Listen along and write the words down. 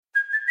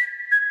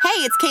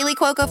Hey, it's Kaylee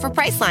Cuoco for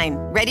Priceline.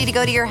 Ready to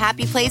go to your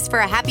happy place for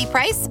a happy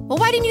price? Well,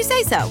 why didn't you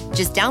say so?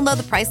 Just download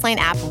the Priceline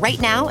app right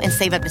now and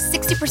save up to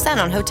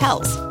 60% on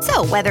hotels.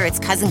 So whether it's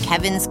Cousin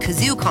Kevin's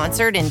Kazoo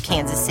Concert in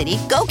Kansas City,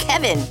 go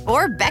Kevin,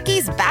 or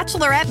Becky's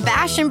Bachelorette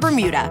Bash in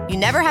Bermuda, you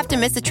never have to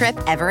miss a trip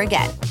ever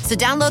again. So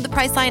download the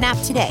Priceline app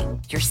today.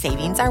 Your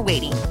savings are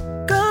waiting.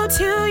 Go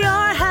to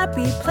your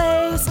happy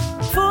place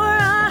for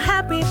a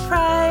happy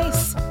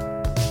price.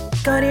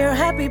 Go to your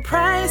happy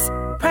price,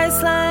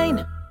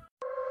 Priceline.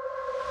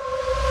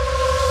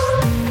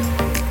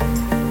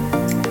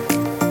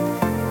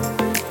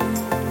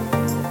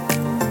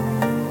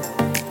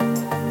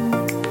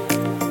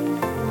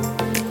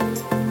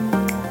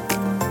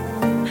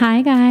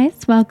 Hi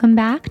guys, welcome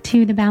back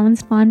to the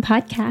Balanced Blonde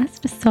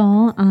podcast,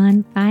 Soul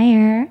on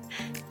Fire.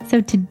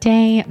 So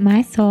today,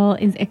 my soul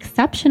is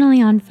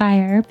exceptionally on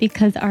fire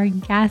because our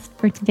guest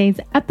for today's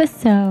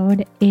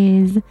episode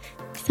is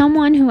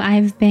someone who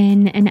I've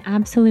been an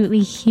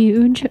absolutely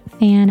huge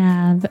fan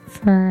of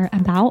for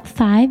about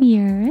 5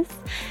 years,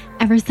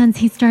 ever since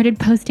he started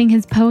posting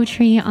his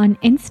poetry on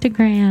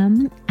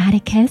Instagram,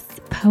 Atticus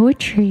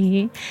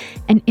Poetry.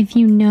 And if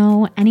you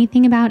know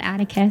anything about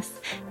Atticus,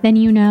 then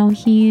you know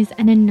he's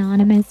an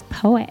anonymous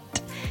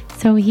poet.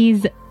 So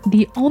he's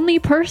the only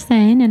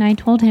person, and I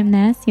told him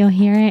this, you'll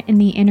hear it in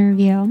the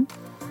interview,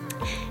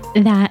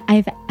 that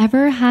I've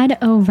ever had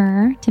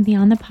over to be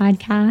on the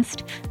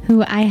podcast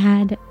who I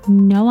had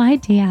no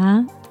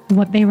idea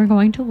what they were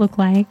going to look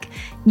like.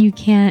 You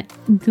can't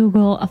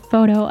Google a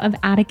photo of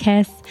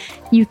Atticus.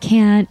 You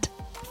can't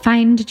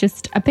find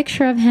just a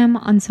picture of him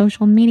on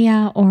social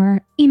media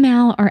or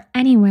email or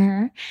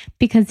anywhere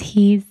because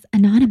he's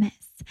anonymous.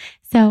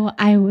 So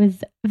I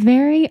was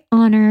very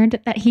honored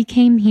that he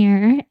came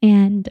here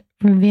and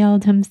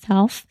revealed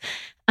himself.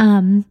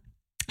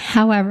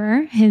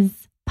 However,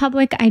 his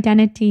public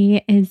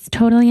identity is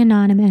totally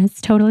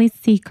anonymous, totally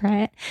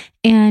secret,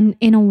 and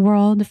in a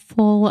world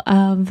full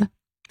of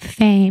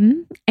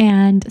fame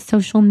and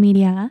social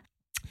media,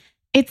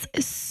 it's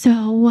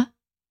so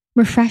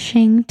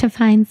refreshing to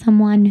find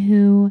someone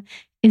who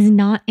is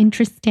not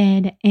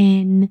interested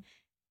in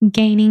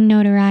gaining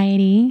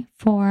notoriety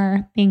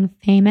for being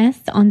famous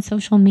on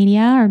social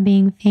media or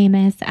being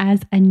famous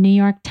as a New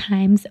York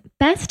Times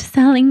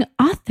best-selling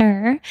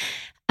author.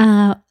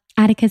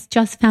 Atticus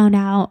just found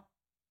out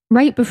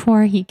right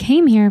before he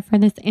came here for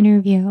this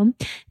interview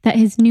that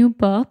his new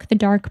book, The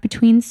Dark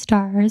Between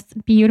Stars,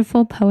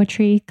 beautiful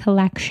poetry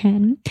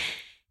collection,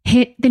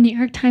 hit the New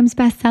York Times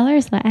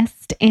bestsellers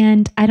list.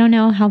 And I don't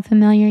know how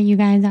familiar you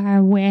guys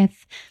are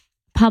with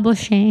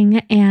publishing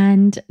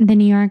and the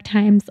New York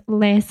Times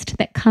list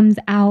that comes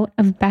out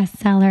of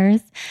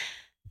bestsellers.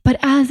 But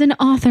as an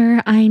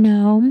author, I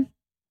know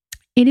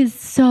it is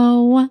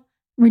so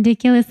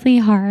ridiculously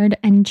hard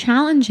and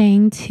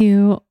challenging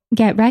to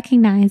get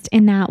recognized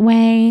in that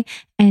way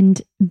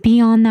and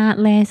be on that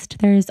list.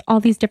 There's all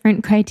these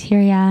different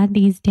criteria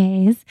these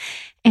days.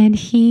 And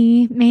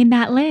he made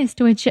that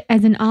list, which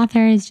as an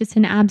author is just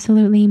an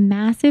absolutely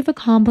massive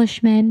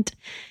accomplishment.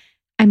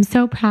 I'm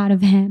so proud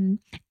of him.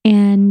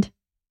 And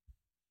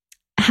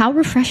how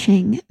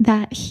refreshing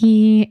that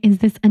he is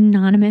this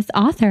anonymous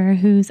author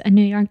who's a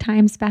New York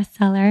Times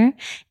bestseller.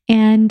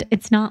 And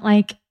it's not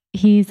like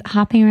he's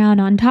hopping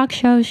around on talk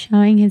shows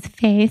showing his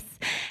face.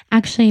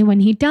 Actually, when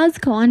he does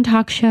go on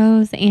talk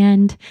shows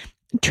and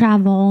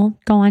travel,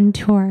 go on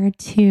tour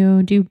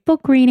to do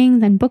book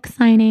readings and book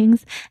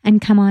signings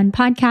and come on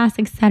podcasts,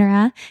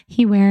 etc.,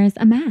 he wears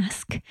a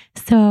mask.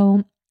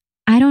 So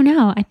I don't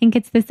know. I think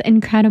it's this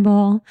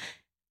incredible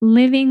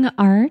living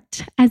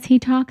art, as he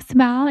talks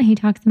about. He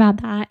talks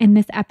about that in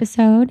this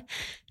episode,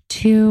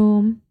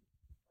 to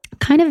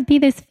kind of be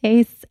this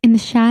face in the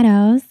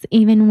shadows,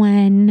 even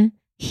when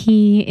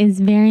he is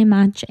very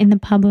much in the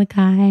public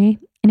eye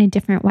in a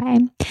different way.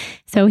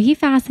 So he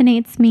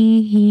fascinates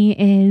me. He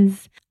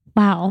is,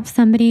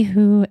 somebody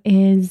who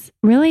is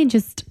really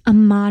just a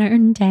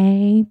modern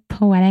day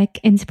poetic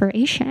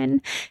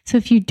inspiration. So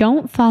if you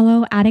don't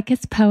follow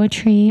Atticus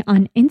Poetry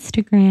on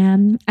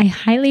Instagram, I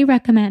highly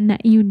recommend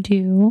that you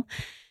do.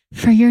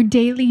 For your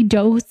daily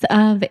dose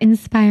of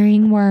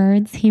inspiring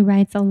words, he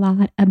writes a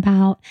lot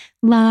about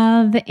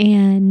love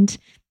and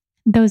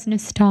those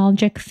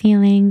nostalgic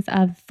feelings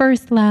of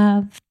first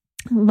love,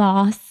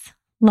 loss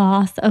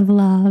of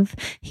love.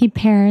 He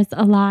pairs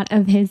a lot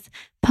of his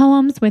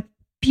poems with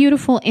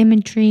beautiful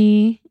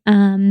imagery.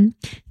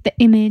 The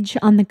image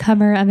on the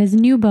cover of his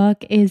new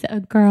book is a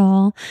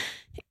girl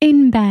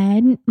in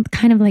bed,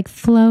 kind of like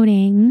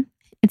floating.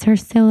 It's her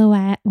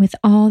silhouette with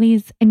all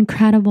these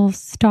incredible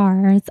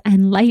stars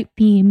and light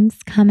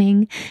beams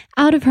coming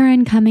out of her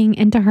and coming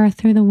into her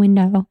through the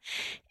window.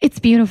 It's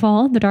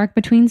beautiful. The Dark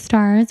Between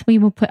Stars. We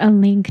will put a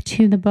link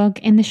to the book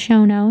in the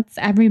show notes.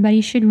 Everybody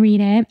should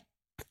read it.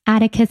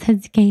 Atticus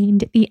has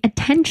gained the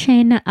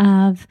attention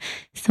of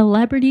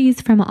celebrities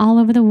from all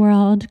over the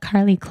world.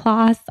 Carly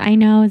Kloss, I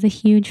know, is a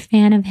huge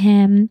fan of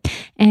him,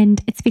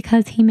 and it's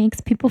because he makes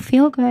people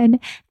feel good,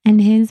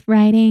 and his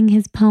writing,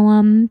 his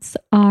poems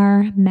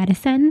are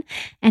medicine.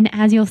 And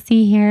as you'll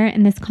see here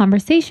in this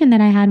conversation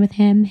that I had with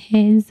him,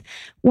 his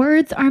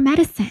words are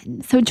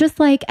medicine. So just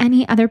like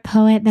any other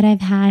poet that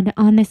I've had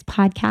on this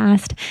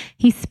podcast,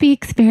 he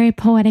speaks very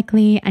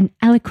poetically and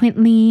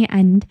eloquently,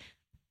 and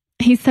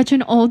he's such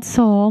an old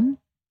soul.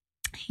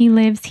 He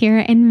lives here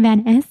in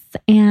Venice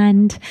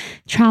and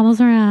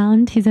travels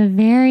around. He's a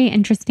very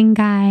interesting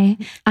guy.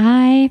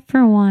 I,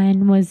 for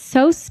one, was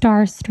so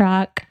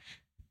starstruck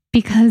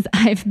because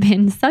I've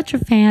been such a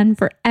fan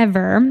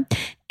forever.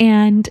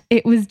 And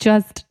it was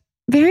just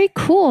very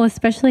cool,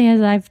 especially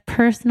as I've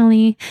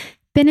personally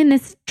been in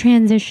this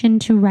transition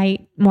to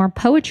write more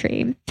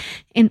poetry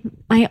in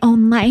my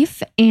own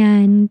life.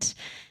 And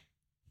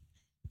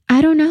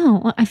I don't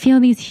know. I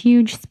feel these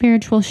huge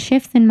spiritual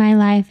shifts in my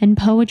life, and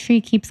poetry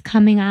keeps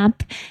coming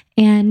up.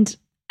 And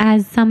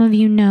as some of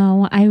you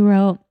know, I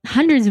wrote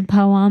hundreds of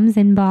poems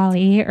in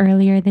Bali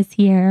earlier this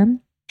year, and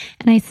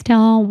I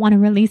still want to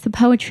release a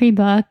poetry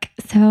book.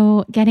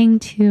 So getting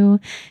to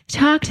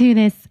talk to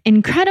this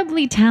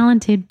incredibly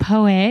talented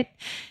poet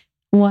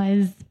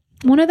was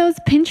one of those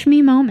pinch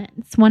me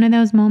moments, one of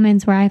those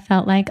moments where I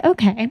felt like,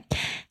 okay,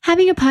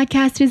 having a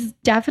podcast is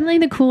definitely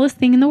the coolest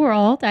thing in the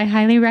world. I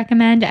highly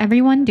recommend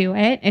everyone do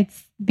it.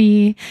 It's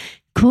the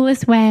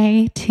coolest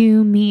way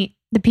to meet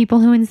the people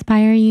who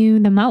inspire you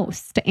the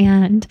most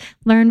and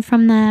learn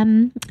from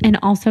them, and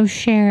also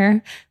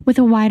share with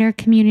a wider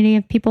community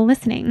of people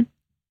listening.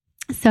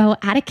 So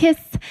Atticus,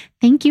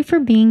 thank you for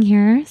being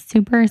here.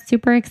 Super,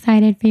 super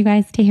excited for you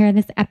guys to hear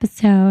this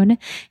episode.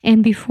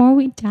 And before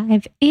we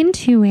dive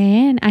into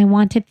it, I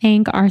want to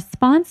thank our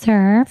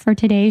sponsor for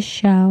today's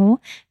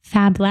show,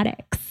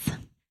 Fabletics.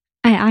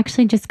 I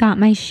actually just got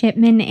my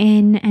shipment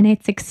in, and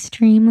it's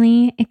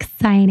extremely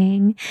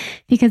exciting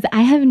because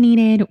I have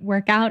needed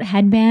workout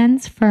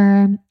headbands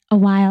for a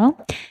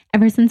while,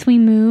 ever since we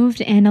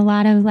moved, and a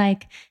lot of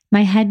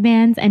my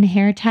headbands and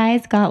hair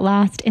ties got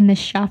lost in the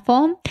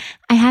shuffle.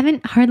 I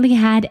haven't hardly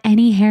had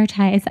any hair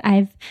ties.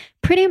 I've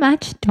pretty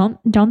much,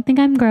 don't think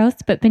I'm gross,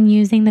 but been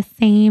using the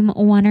same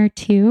one or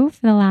two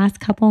for the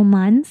last couple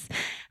months.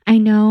 I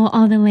know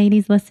all the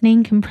ladies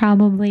listening can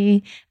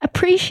probably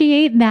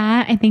appreciate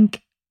that. I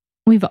think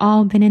we've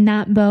all been in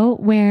that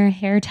boat where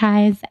hair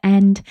ties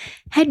and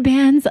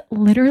headbands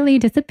literally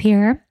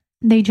disappear.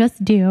 They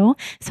just do.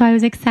 So I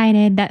was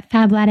excited that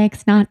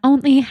Fabletics not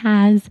only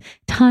has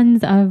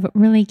tons of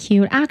really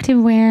cute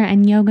activewear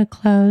and yoga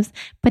clothes,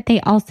 but they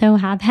also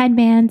have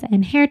headbands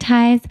and hair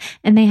ties,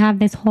 and they have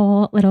this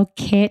whole little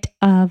kit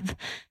of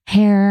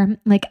hair,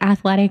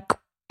 athletic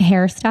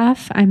hair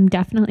stuff. I'm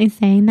definitely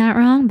saying that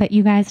wrong, but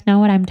you guys know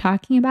what I'm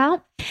talking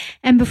about.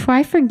 And before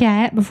I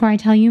forget, before I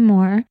tell you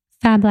more,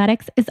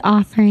 Fabletics is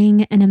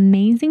offering an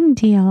amazing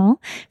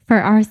deal for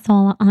our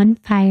Soul on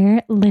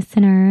Fire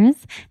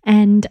listeners,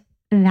 and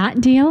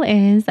that deal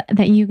is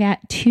that you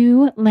get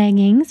 2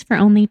 leggings for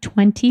only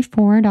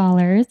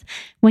 $24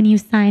 when you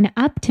sign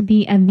up to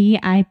be a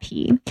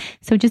VIP.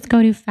 So just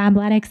go to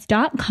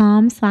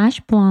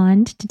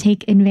fabletics.com/blonde to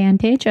take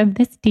advantage of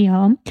this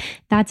deal.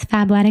 That's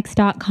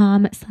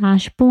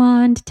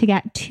fabletics.com/blonde to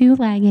get 2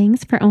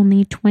 leggings for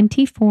only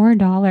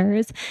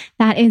 $24.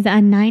 That is a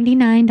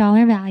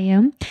 $99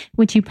 value,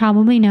 which you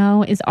probably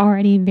know is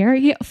already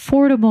very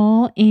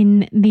affordable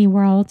in the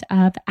world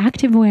of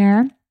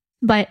activewear.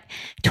 But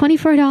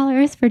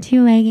 $24 for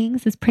 2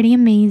 leggings is pretty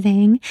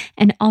amazing,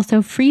 and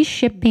also free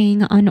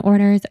shipping on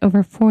orders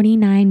over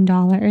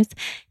 $49.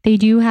 They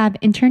do have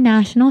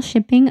international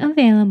shipping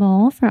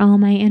available for all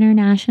my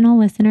international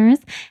listeners,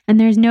 and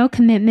there's no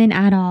commitment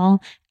at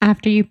all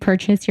after you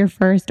purchase your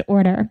first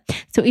order.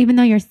 So even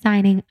though you're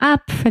signing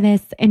up for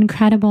this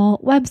incredible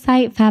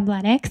website,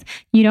 Fabletics,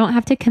 you don't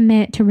have to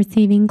commit to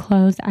receiving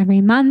clothes every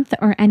month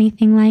or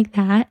anything like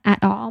that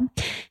at all.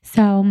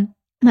 So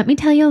let me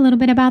tell you a little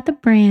bit about the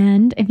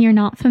brand if you're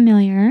not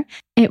familiar.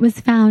 It was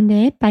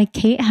founded by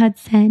Kate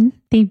Hudson,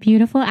 the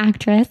beautiful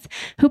actress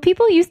who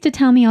people used to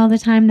tell me all the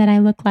time that I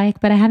look like,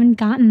 but I haven't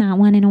gotten that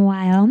one in a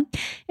while.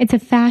 It's a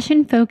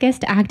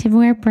fashion-focused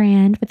activewear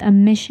brand with a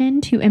mission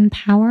to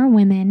empower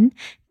women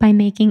by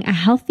making a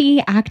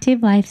healthy,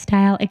 active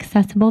lifestyle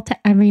accessible to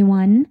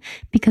everyone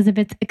because of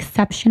its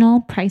exceptional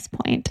price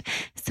point.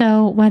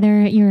 So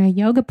whether you're a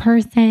yoga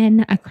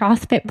person, a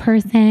CrossFit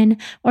person,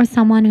 or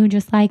someone who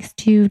just likes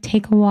to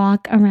take a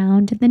walk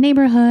around the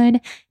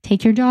neighborhood,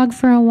 take your dog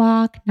for a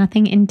walk,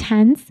 nothing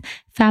intense,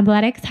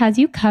 Fabletics has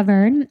you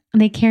covered.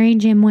 They carry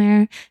gym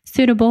wear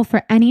suitable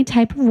for any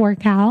type of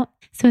workout.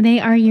 So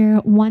they are your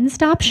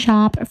one-stop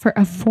shop for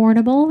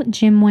affordable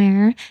gym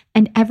wear,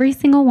 and every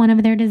single one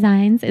of their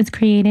designs is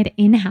created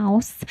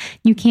in-house.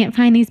 You can't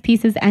find these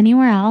pieces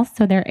anywhere else,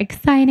 so they're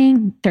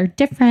exciting, they're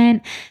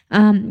different.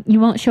 You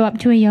won't show up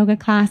to a yoga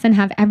class and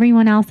have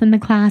everyone else in the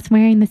class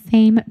wearing the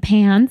same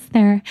pants.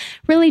 They're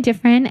really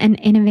different and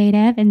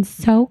innovative and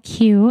so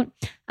cute.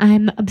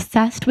 I'm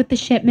obsessed with the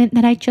shipment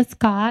that I just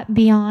got.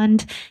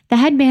 Beyond the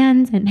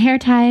headbands and hair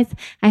ties,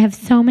 I have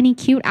so many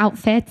cute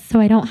outfits,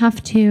 so I don't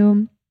have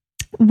to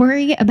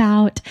worry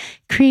about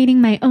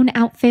creating my own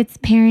outfits,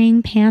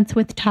 pairing pants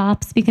with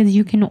tops, because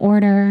you can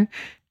order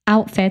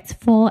outfits,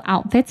 full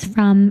outfits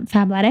from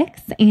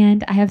Fabletics.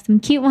 And I have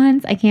some cute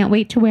ones. I can't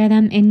wait to wear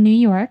them in New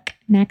York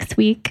next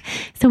week.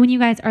 So when you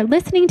guys are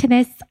listening to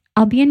this,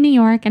 I'll be in New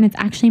York, and it's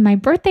actually my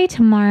birthday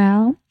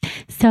tomorrow.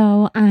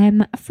 So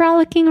I'm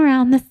frolicking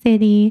around the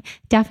city,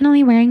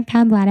 definitely wearing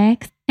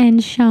Fabletics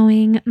and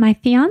showing my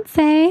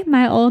fiance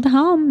my old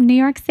home, New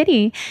York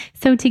City.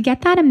 So to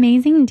get that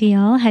amazing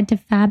deal, head to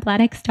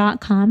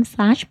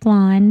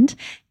fabletics.com/blonde,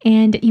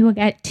 and you will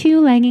get 2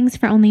 leggings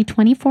for only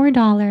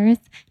 $24.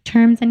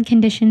 Terms and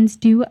conditions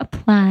do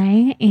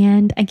apply,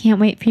 and I can't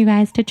wait for you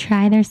guys to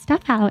try their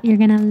stuff out. You're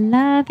gonna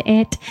love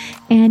it.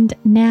 And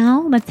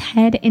now let's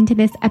head into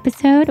this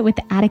episode with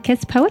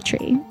Atticus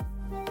Poetry.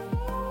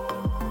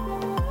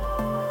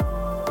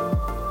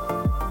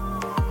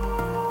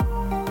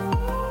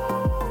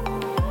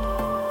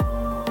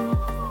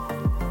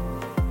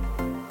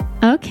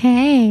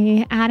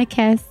 Okay,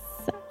 Atticus,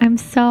 I'm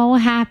so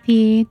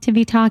happy to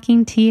be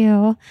talking to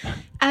you.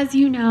 As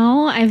you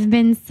know, I've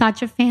been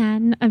such a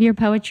fan of your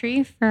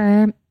poetry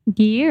for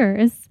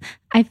years.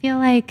 I feel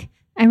like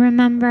I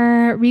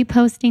remember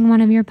reposting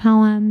one of your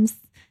poems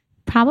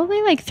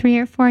probably like 3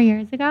 or 4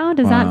 years ago.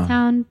 Does that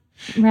sound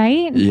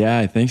right? Yeah,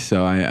 I think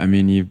so. I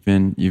mean, you've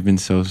been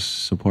so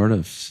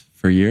supportive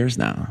for years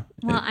now.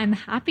 Well, I'm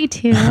happy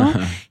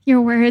to.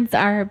 Your words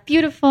are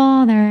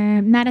beautiful.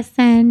 They're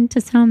medicine to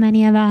so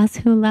many of us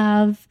who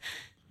love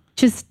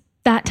just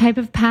that type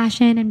of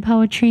passion and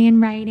poetry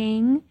and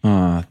writing.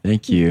 Oh,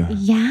 thank you.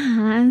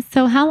 Yeah.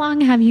 So how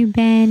long have you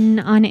been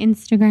on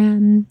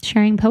Instagram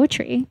sharing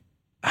poetry?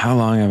 How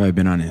long have I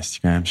been on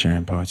Instagram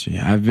sharing poetry?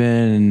 I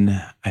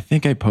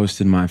think I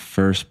posted my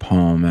first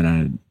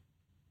poem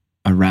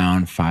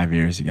around 5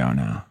 years ago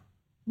now.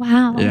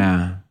 Wow.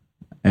 Yeah.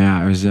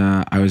 I was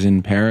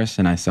in Paris,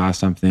 and I saw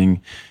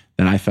something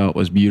that I felt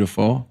was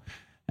beautiful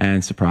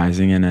and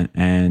surprising, and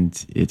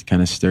it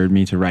kind of stirred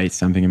me to write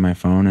something in my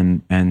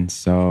phone, and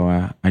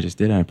so I just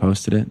did it. I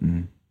posted it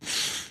and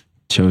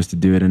chose to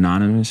do it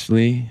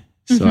anonymously,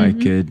 so I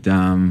could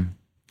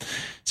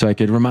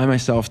remind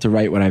myself to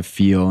write what I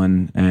feel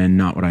and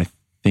not what I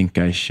think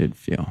I should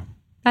feel.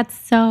 That's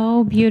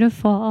so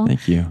beautiful.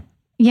 Thank you.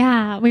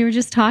 Yeah, we were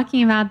just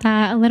talking about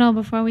that a little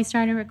before we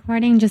started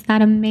recording, just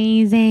that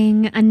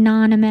amazing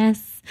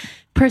anonymous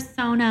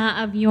persona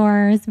of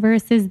yours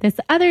versus this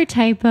other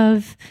type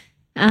of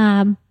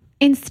Instagram,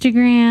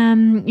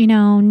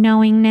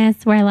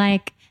 knowingness where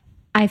like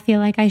I feel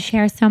like I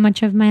share so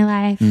much of my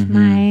life,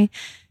 my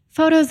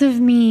photos of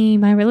me,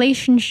 my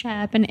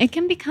relationship, and it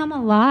can become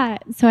a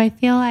lot. So I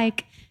feel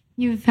like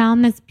you've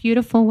found this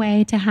beautiful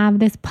way to have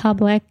this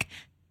public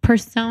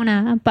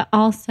persona, but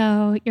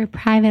also your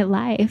private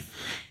life,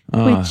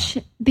 which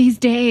these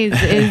days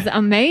is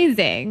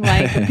amazing.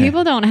 Like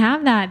people don't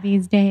have that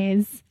these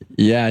days.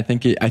 Yeah, I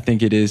think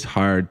it is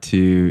hard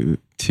to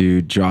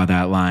draw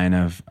that line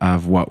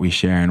of what we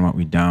share and what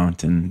we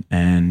don't,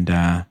 and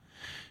yeah,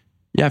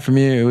 for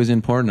me it was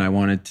important. I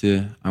wanted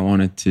to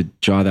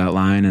draw that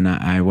line, and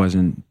I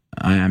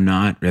am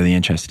not really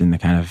interested in the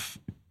kind of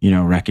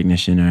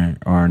recognition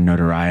or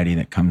notoriety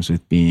that comes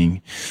with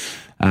being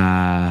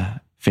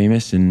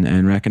famous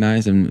and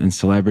recognized and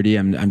celebrity.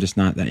 I'm just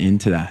not that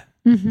into that.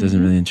 It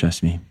doesn't really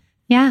interest me.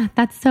 Yeah,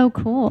 that's so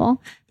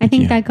cool. I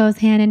think that goes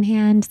hand in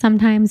hand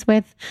sometimes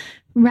with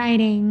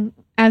writing.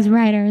 As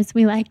writers,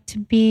 we like to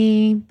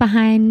be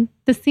behind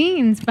the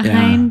scenes,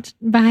 behind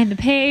the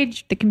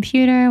page, the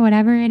computer,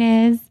 whatever it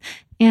is.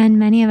 And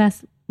many of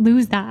us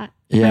lose that.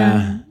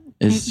 Yeah,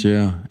 it's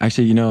true.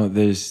 Actually,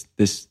 there's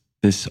this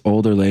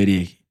older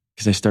lady,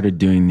 because I started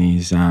doing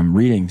these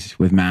readings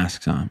with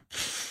masks on.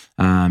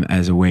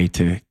 As a way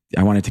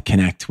I wanted to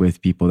connect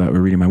with people that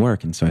were reading my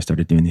work. And so I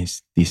started doing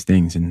these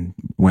things, and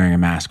wearing a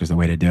mask was the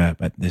way to do it.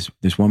 But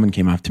this woman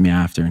came up to me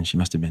after, and she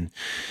must have been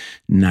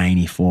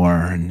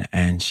 94.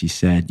 And she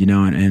said,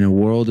 in a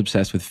world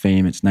obsessed with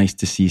fame, it's nice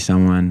to see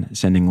someone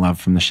sending love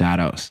from the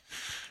shadows.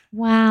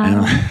 Wow. And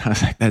I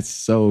was like, that's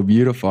so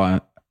beautiful.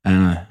 And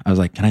I was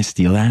like, can I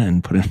steal that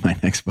and put it in my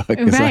next book?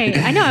 Right.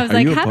 I know. I was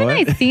like, haven't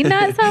I seen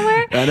that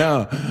somewhere? I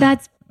know.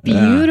 That's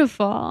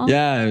beautiful.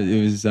 Yeah,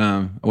 it was,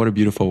 what a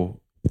beautiful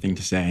thing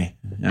to say.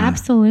 Yeah.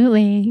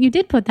 Absolutely. You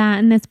did put that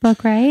in this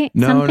book, right?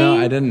 No,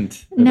 I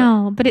didn't.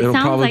 No, but it It'll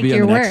sounds probably like be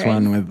your in the words. next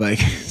one with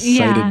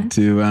cited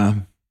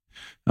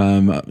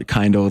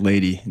kind old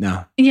lady.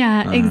 No.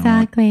 Yeah,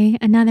 exactly.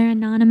 Another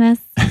anonymous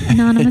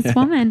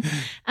woman.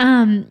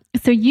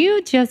 So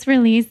you just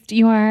released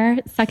your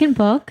second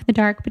book, The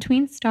Dark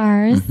Between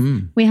Stars.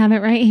 Mm-hmm. We have it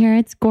right here.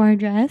 It's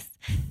gorgeous.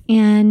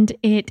 And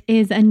it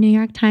is a New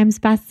York Times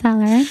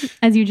bestseller,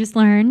 as you just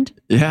learned.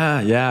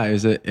 Yeah.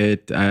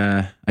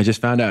 I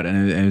just found out,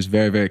 and it was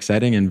very, very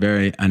exciting and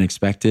very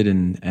unexpected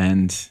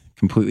and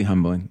completely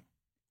humbling.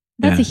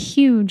 That's a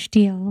huge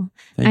deal.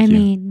 Thank you.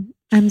 mean,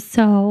 I'm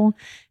so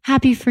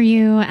happy for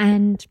you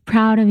and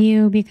proud of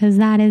you, because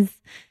that is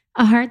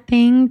a hard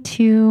thing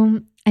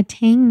to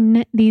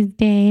attain these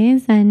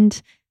days,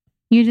 and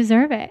you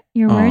deserve it.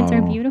 Your words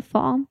are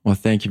beautiful. Well,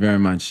 thank you very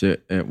much.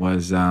 It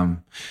was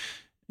an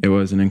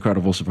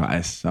incredible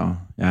surprise. So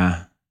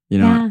yeah,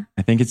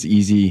 I think it's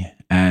easy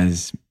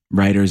as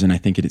writers, and I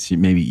think it's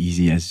maybe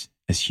easy as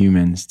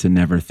humans to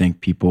never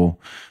think people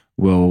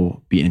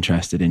will be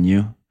interested in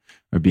you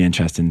or be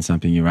interested in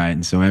something you write.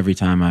 And so every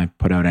time I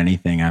put out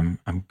anything, I'm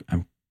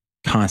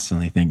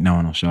constantly think no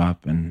one will show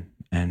up,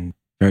 and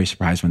very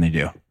surprised when they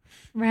do.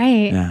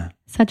 Right. Yeah.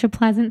 Such a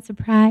pleasant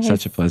surprise.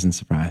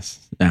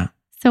 Yeah.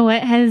 So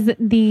what has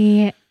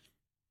the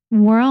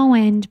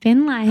whirlwind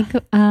been like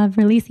of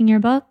releasing your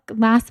book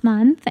last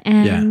month,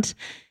 and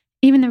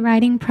even the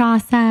writing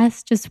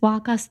process? Just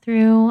walk us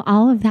through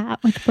all of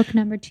that with book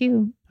number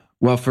 2.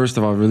 Well, first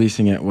of all,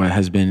 releasing it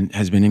has been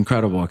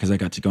incredible, because I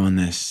got to go on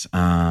this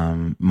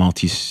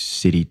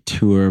multi-city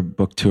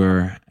book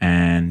tour.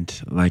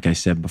 And like I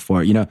said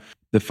before,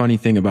 the funny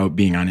thing about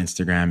being on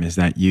Instagram is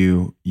that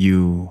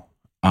you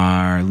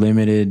are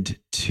limited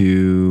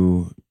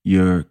to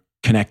your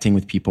connecting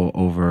with people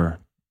over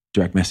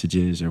direct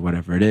messages or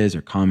whatever it is,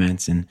 or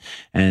comments.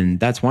 And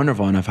that's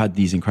wonderful. And I've had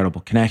these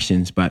incredible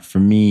connections, but for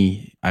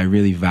me, I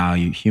really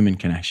value human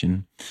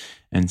connection.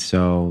 And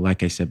so,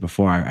 like I said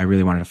before, I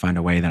really wanted to find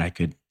a way that I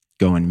could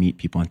go and meet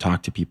people and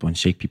talk to people and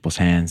shake people's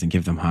hands and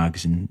give them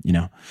hugs,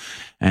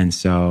 and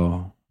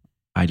so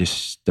I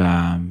just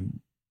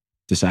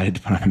decided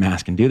to put on a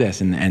mask and do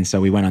this. And so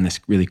we went on this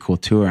really cool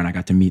tour, and I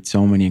got to meet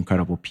so many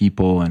incredible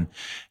people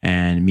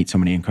and meet so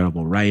many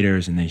incredible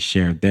writers, and they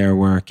shared their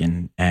work,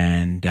 and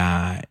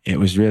it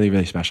was really,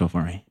 really special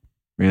for me.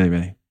 Really,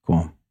 really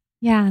cool.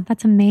 Yeah,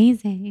 that's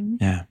amazing.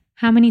 Yeah.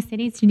 How many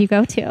cities did you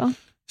go to?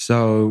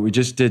 So we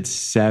just did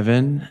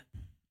 7,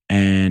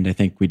 and I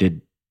think we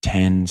did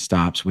 10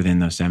 stops within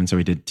those 7. So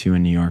we did 2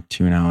 in New York,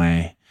 2 in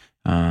LA.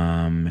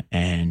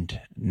 And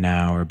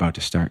now we're about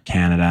to start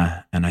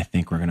Canada, and I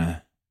think we're going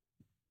to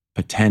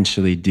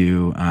potentially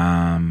do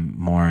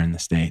more in the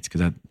States,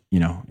 because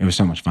it was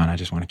so much fun. I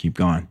just want to keep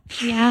going.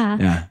 Yeah.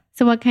 Yeah.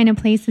 So what kind of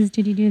places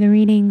did you do the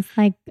readings?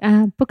 Like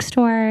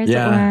bookstores?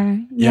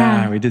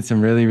 Yeah, we did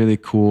some really, really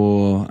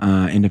cool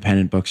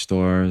independent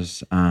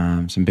bookstores,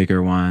 some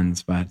bigger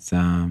ones, but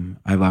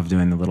I love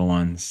doing the little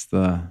ones,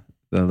 the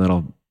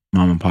little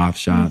mom and pop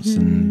shops.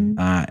 Mm-hmm.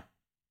 And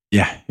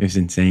it was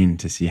insane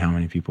to see how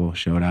many people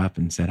showed up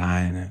and said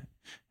hi,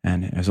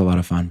 and it was a lot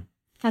of fun.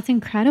 That's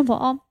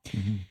incredible.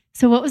 Mm-hmm.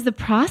 So what was the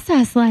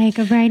process like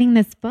of writing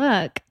this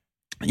book?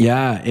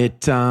 Yeah,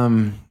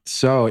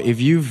 so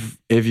if you've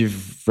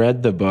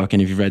read the book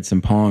and if you've read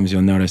some poems,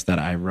 you'll notice that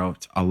I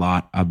wrote a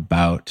lot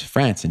about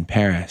France and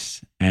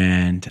Paris.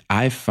 And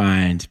I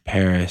find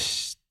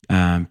Paris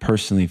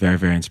personally very,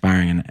 very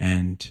inspiring.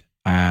 And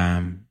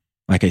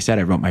like I said,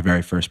 I wrote my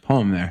very first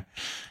poem there.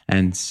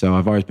 And so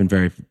I've always been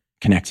very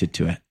connected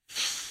to it.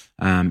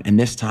 And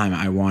this time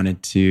I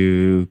wanted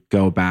to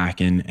go back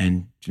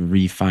and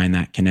refine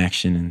that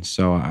connection. And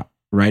so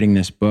writing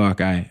this book,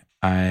 I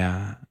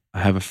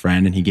have a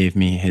friend, and he gave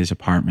me his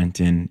apartment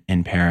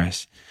in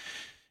Paris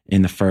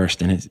in the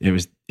first, and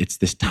it's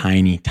this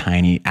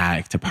tiny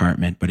attic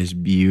apartment, but it's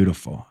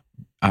beautiful.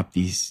 Up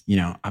these,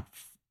 up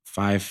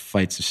 5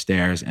 flights of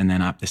stairs, and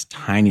then up this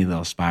tiny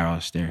little spiral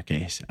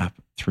staircase, up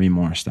 3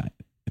 more steps.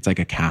 It's like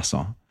a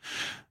castle.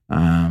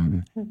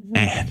 And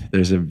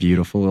there's a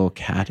beautiful little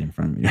cat in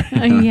front of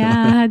me.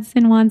 Yeah,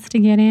 Hudson wants to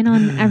get in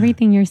on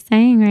everything you're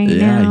saying right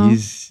now. Yeah,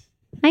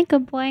 hi,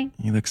 good boy.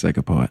 He looks like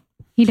a poet.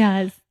 He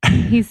does.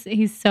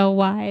 He's so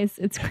wise.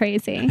 It's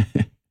crazy.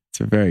 It's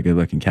a very good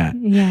looking cat.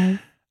 Yeah.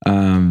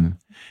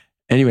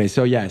 Anyway,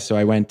 so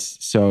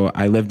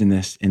I lived in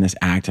this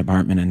attic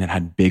apartment, and it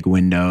had big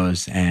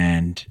windows,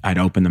 and I'd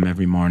open them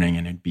every morning,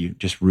 and it'd be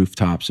just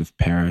rooftops of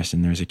Paris,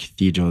 and there's a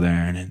cathedral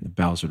there, and the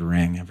bells would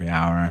ring every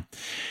hour.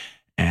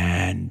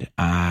 And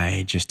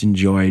I just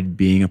enjoyed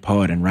being a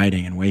poet and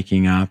writing and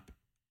waking up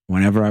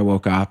whenever I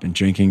woke up and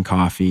drinking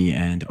coffee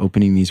and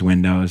opening these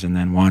windows and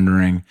then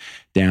wandering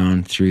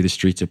down through the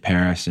streets of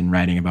Paris and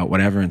writing about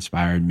whatever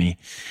inspired me,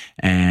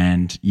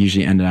 and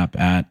usually ended up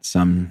at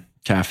some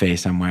cafe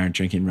somewhere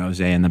drinking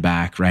rosé in the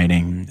back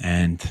writing,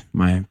 and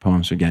my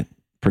poems would get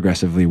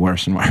progressively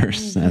worse and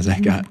worse as I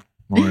got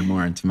more and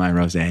more into my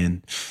rosé.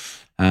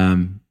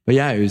 And but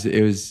yeah,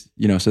 it was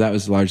so that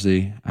was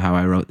largely how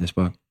I wrote this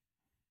book.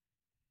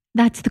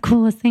 That's the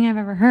coolest thing I've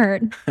ever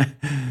heard.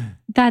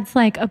 That's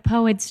like a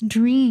poet's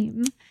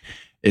dream.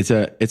 It's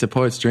a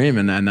poet's dream,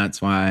 and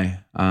that's why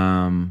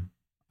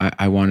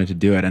I wanted to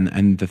do it.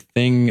 And the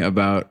thing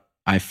about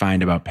I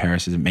find about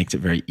Paris is it makes it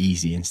very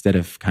easy. Instead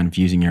of kind of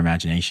using your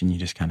imagination, you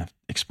just kind of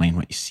explain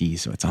what you see.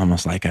 So it's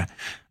almost like a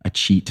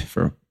cheat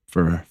for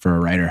a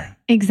writer.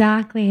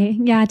 Exactly.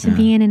 Yeah, to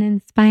be in an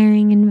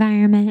inspiring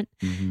environment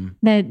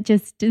that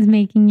just is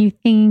making you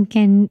think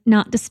and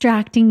not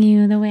distracting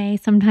you the way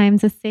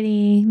sometimes a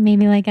city,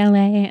 maybe like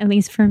LA, at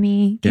least for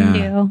me, can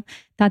do.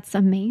 That's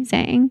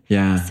amazing.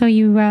 Yeah. So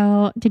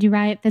did you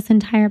write this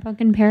entire book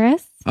in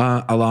Paris?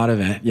 A lot of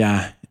it,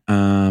 yeah.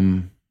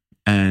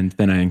 And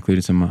then I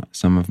included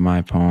some of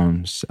my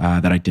poems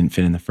that I didn't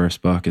fit in the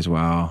first book as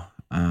well,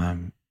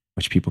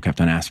 which people kept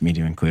on asking me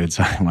to include.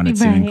 So I wanted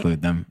to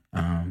include them.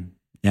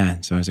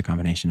 So it was a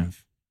combination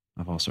of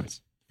all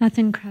sorts. That's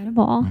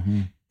incredible.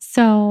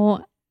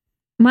 So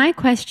my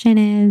question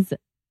is,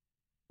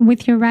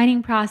 with your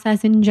writing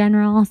process in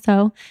general,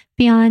 so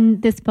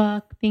beyond this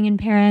book, being in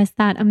Paris,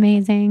 that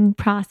amazing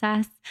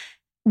process,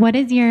 what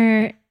is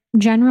your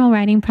general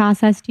writing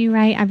process? Do you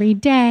write every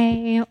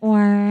day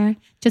or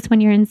just when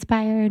you're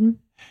inspired?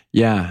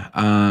 Yeah,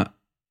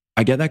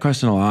 I get that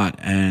question a lot,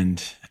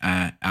 and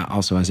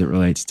also as it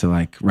relates to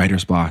like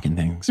writer's block and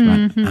things.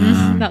 But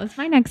that was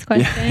my next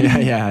question.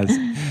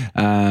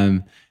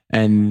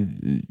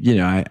 And you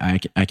know,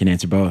 I can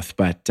answer both.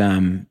 But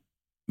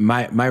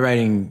my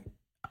writing,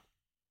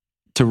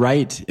 to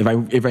write, if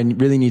I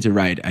really need to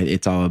write,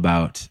 it's all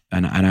about,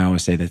 and I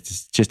always say that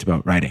it's just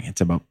about writing.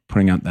 It's about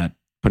putting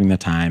the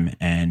time,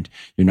 and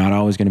you're not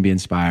always going to be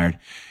inspired.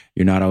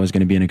 You're not always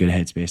going to be in a good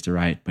headspace to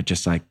write, but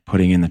just like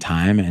putting in the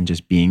time and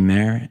just being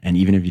there. And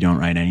even if you don't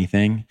write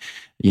anything,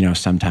 you know,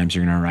 sometimes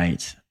you're going to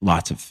write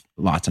lots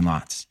and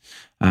lots.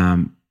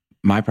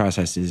 My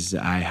process is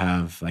I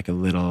have like a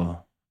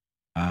little,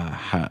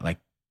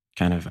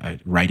 kind of a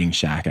writing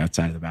shack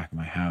outside of the back of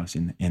my house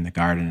in the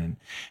garden.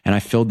 And I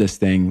filled this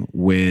thing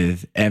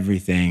with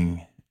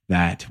everything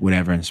that would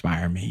ever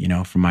inspire me, you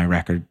know, from my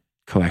record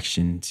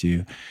collection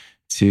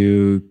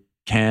to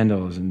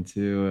candles and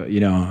to, you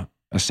know,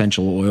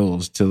 essential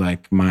oils to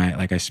like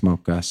I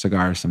smoke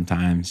cigars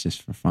sometimes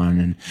just for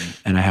fun.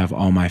 And I have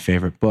all my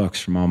favorite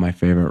books from all my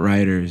favorite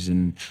writers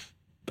and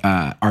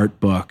art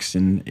books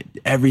and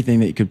everything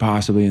that could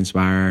possibly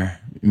inspire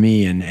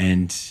me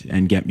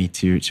and get me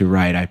to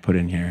write. I put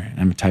in here.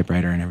 I'm a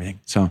typewriter and everything.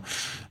 So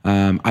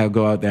I'll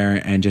go out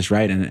there and just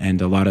write.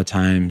 And a lot of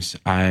times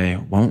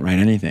I won't write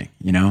anything,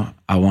 you know,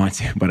 I want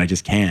to, but I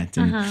just can't.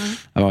 And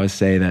I always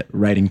say that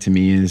writing to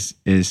me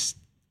is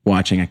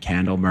watching a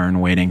candle burn,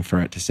 waiting for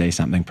it to say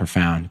something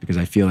profound, because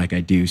I feel like I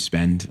do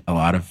spend a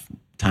lot of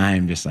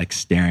time just like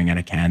staring at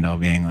a candle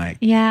being like,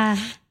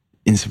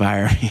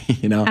 inspire me,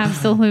 you know?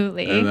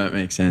 Absolutely. That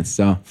makes sense.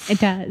 So it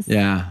does.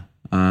 Yeah.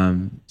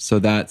 So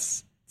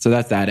that's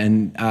that.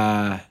 And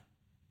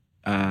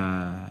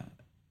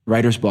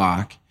writer's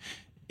block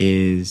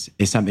is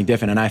something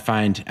different. And I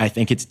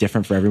think it's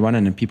different for everyone.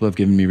 And people have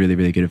given me really,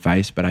 really good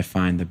advice, but I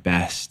find the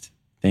best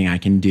thing I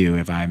can do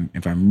if I'm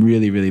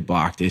really, really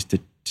blocked is to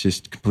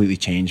just completely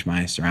change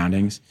my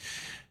surroundings,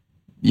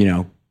 you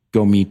know,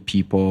 go meet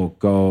people,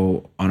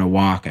 go on a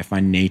walk. I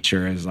find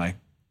nature is like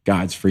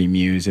God's free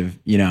muse of,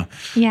 you know,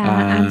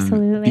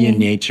 absolutely. Be in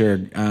nature,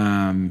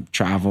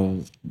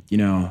 travel, you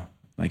know,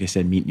 like I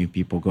said, meet new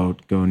people,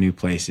 go new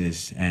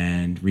places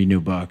and read new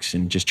books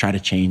and just try to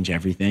change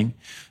everything.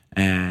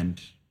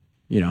 And,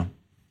 you know,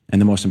 and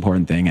the most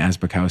important thing, as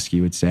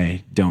Bukowski would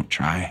say, don't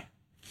try.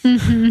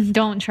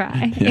 Don't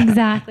try.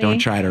 Exactly. Don't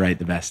try to write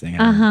the best thing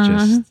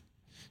ever.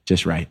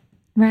 Just write.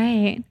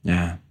 Right.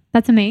 Yeah.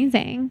 That's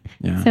amazing.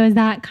 Yeah. So is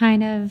that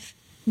kind of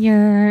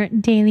your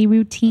daily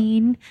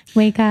routine?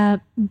 Wake up,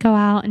 go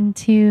out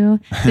into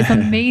this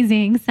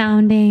amazing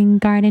sounding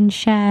garden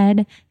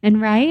shed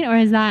and write? Or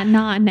is that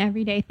not an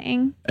everyday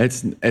thing?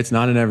 It's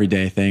not an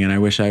everyday thing. And I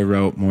wish I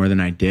wrote more than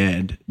I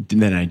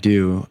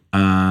do.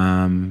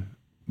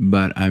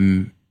 But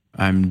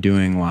I'm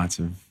doing lots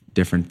of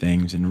different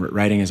things, and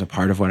writing is a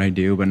part of what I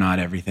do, but not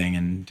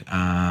everything.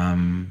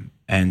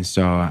 And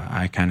so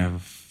I kind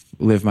of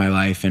live my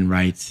life and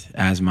write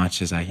as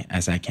much as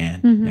I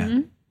can.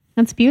 Yeah.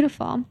 That's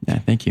beautiful. Yeah.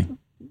 Thank you.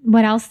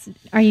 What else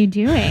are you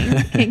doing?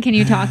 Can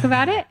you talk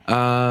about it?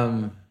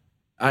 I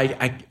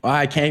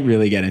can't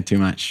really get into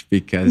much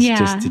because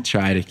just to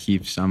try to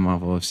keep some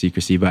level of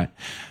secrecy, but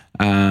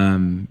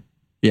I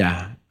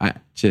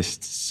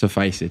just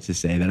suffice it to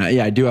say that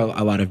I do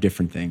a lot of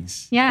different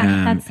things.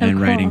 Yeah, that's so and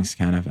cool. Writing's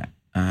kind of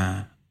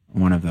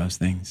one of those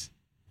things.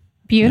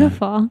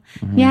 Beautiful.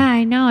 Yeah,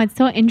 I know. It's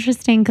so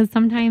interesting because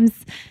sometimes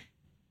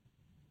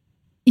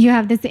you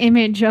have this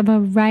image of a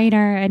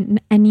writer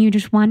and you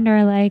just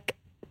wonder, like,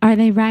 are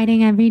they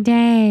writing every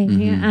day?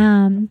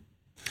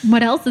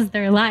 What else is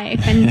their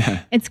life?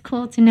 And it's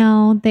cool to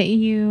know that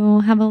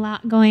you have a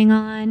lot going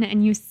on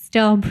and you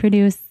still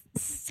produce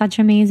such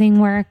amazing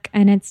work,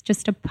 and it's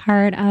just a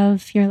part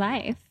of your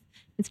life.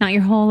 It's not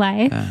your whole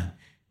life.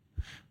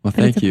 Well,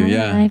 thank you.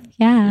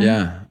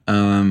 Yeah.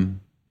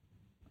 I'm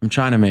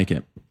trying to make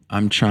it.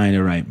 I'm trying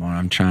to write more.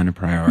 I'm trying to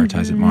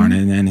prioritize it more,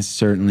 and it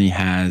certainly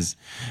has,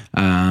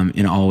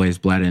 always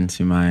bled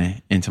into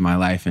my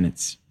life, and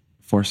it's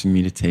forcing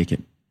me to take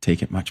it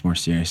take it much more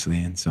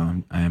seriously. And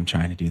so I am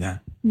trying to do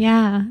that.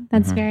 Yeah,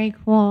 that's very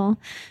cool.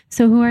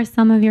 So who are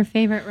some of your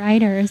favorite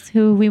writers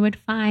who we would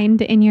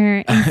find in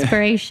your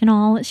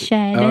inspirational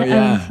shed? Oh,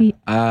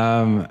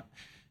 yeah.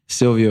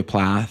 Sylvia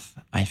Plath,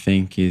 I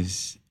think,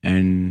 is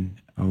a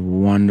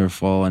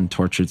wonderful and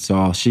tortured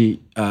soul. She's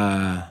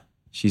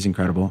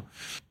incredible.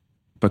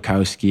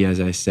 Bukowski, as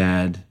I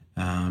said,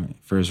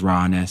 for his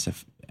rawness.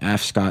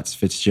 F. Scott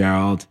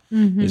Fitzgerald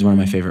is one of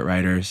my favorite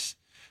writers.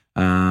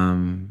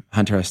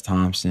 Hunter S.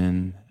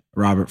 Thompson,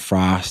 Robert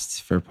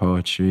Frost for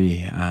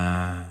poetry.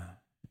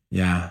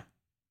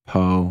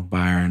 Poe,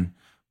 Byron,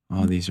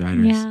 all these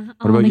writers. Yeah,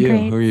 what about you?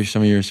 Greats. Who are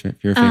some of your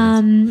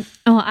favorites?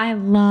 I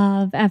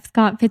love F.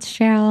 Scott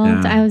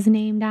Fitzgerald. I was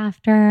named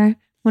after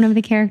one of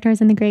the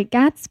characters in The Great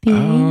Gatsby.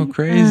 Oh,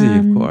 crazy,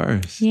 of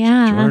course.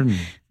 Yeah. Jordan.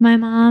 My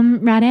mom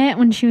read it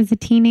when she was a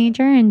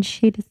teenager, and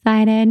she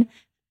decided,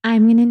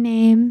 I'm going to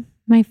name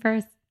my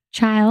first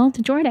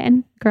child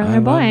Jordan, girl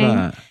or boy.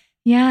 Love that.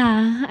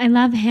 Yeah, I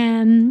love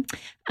him.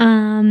 Cool.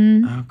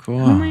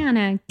 Who am I on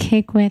a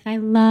kick with? I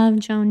love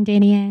Joan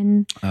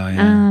Didion. Oh,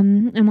 yeah.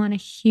 I'm on a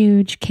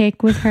huge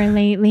kick with her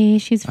lately.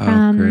 She's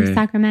from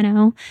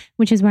Sacramento,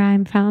 which is where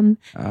I'm from.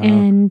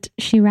 And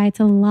she writes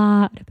a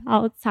lot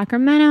about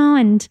Sacramento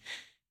and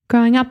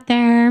growing up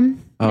there.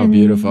 Oh, and,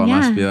 beautiful. Yeah. It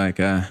must be like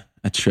a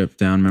trip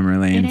down memory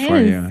lane for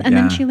you. And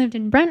then she lived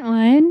in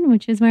Brentwood,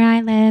 which is where I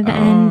live.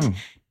 And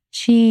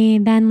she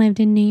then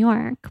lived in New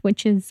York,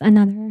 which is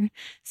another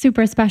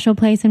super special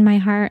place in my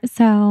heart.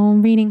 So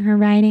reading her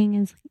writing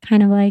is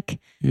kind of like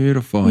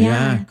beautiful.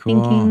 Yeah,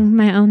 cool. Thinking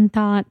my own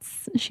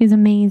thoughts. She's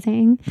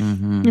amazing.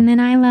 And then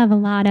I love a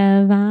lot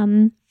of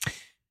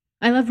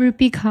I love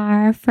Rupi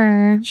Kaur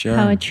for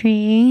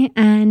poetry,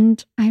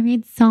 and I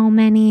read so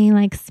many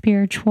like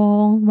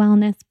spiritual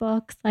wellness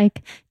books,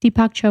 like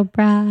Deepak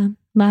Chopra.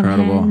 Love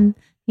him.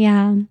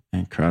 Yeah.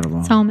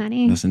 Incredible. So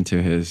many. Listen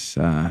to his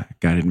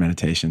guided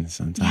meditations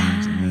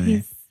sometimes. Yeah,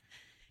 really,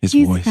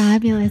 he's voice.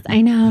 Fabulous.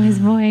 I know his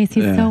voice.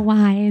 He's so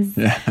wise.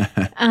 Yeah.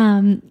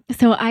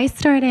 So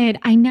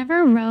I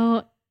never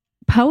wrote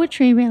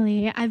poetry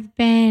really. I've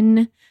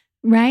been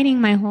writing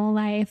my whole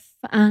life.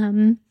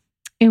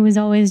 It was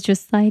always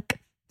just like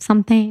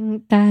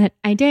something that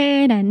I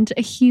did, and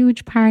a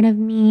huge part of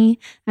me.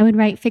 I would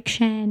write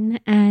fiction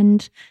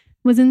and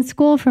was in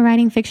school for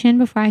writing fiction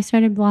before I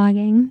started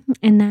blogging,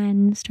 and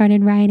then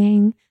started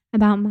writing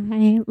about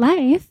my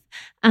life.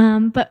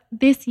 But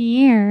this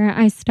year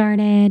I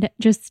started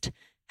just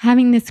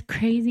having this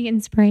crazy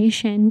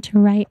inspiration to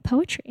write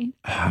poetry.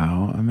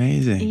 How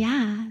amazing.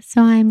 Yeah.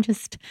 So I'm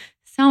just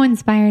so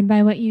inspired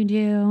by what you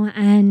do,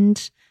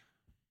 and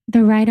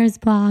the writer's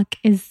block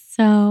is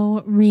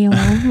so real.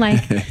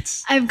 Like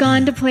I've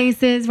gone to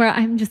places where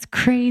I'm just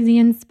crazy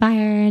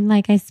inspired.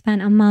 Like I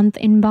spent a month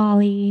in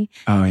Bali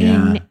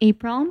in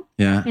April.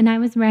 Yeah. And I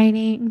was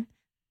writing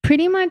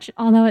pretty much,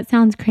 although it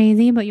sounds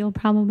crazy, but you'll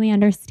probably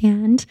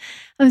understand.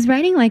 I was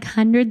writing like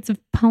hundreds of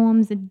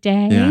poems a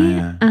day.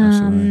 Yeah,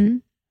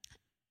 absolutely.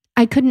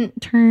 I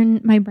couldn't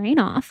turn my brain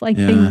off. Like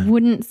they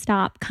wouldn't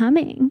stop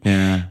coming.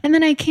 Yeah. And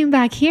then I came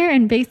back here,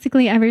 and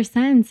basically ever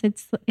since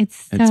it's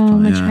so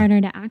much harder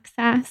to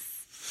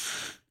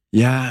access.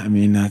 Yeah, I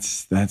mean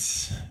that's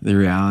the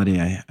reality.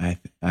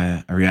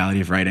 A reality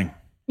of writing.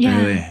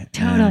 Yeah, really.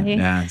 Totally.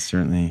 And,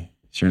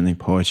 certainly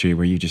poetry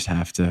where you just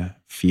have to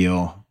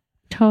feel.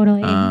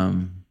 Totally.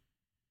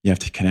 You have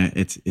to connect.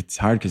 It's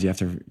hard because you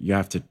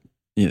have to.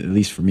 At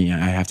least for me, I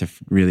have to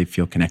really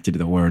feel connected to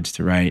the words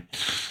to write.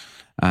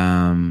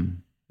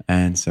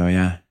 And so,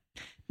 yeah.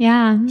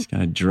 Just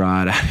gotta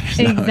draw it out.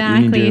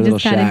 Exactly. You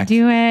just gotta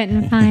do it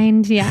and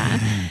find,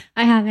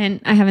 I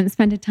haven't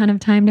spent a ton of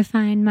time to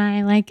find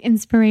my like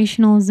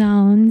inspirational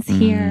zones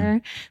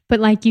here, but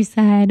like you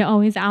said,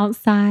 always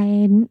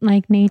outside,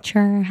 like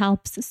nature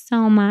helps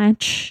so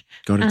much.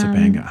 Go to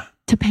Topanga.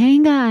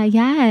 Topanga.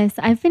 Yes.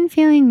 I've been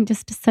feeling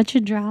just such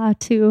a draw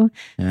to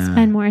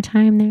spend more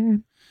time there.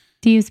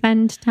 Do you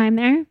spend time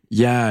there?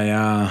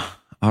 Yeah.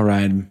 I'll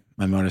ride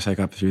my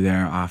motorcycle up through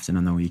there often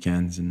on the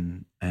weekends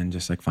and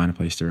just like find a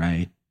place to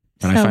write.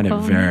 But I find it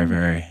very,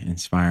 very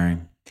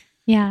inspiring.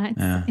 Yeah,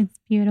 it's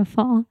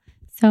beautiful.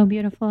 So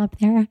beautiful up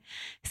there.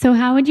 So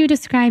how would you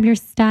describe your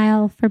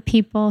style for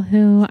people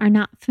who are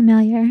not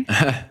familiar?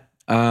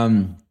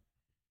 How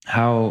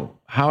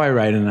I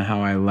write and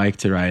how I like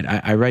to write.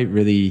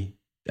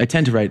 I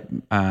tend to write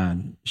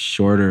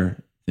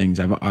shorter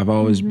things. I've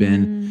always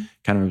been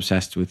kind of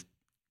obsessed with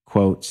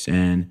quotes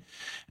and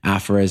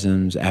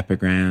aphorisms,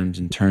 epigrams,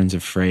 and turns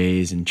of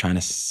phrase, and trying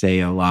to say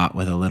a lot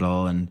with a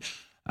little, and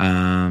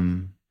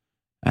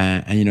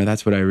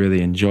that's what I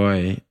really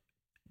enjoy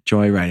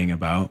writing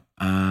about.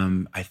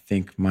 I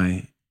think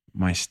my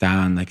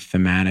style and like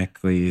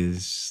thematically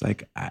is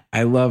like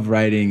I love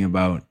writing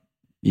about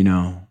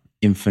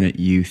infinite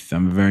youth.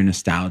 I'm a very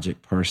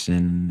nostalgic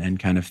person, and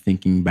kind of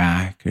thinking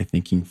back or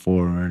thinking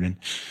forward, and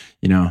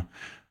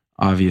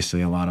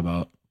obviously a lot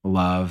about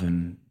love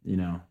and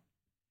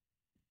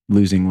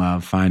losing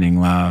love,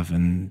 finding love.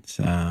 And,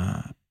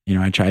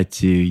 I try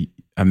to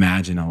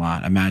imagine a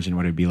lot. Imagine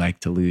what it'd be like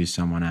to lose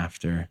someone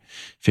after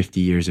 50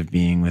 years of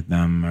being with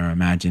them, or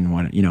imagine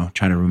what,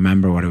 try to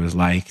remember what it was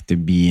like to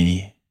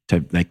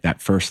like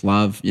that first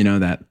love,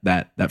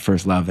 that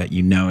first love that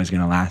is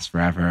going to last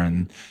forever,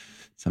 and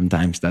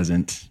sometimes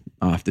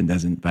often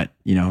doesn't, but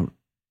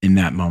in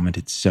that moment,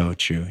 it's so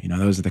true.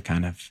 Those are the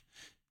kind of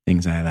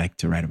things I like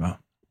to write about.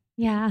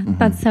 Yeah,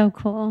 that's so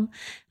cool.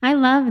 I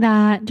love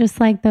that. Just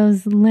like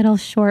those little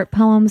short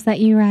poems that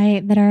you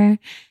write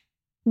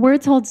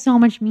words hold so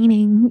much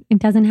meaning. It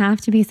doesn't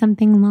have to be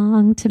something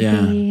long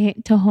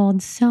to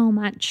hold so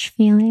much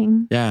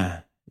feeling.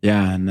 Yeah.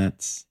 Yeah. And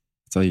that's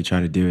all you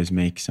try to do, is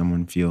make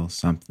someone feel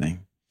something,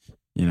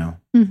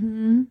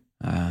 Yeah.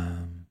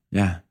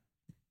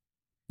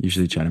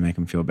 Usually try to make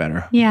them feel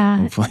better. Yeah.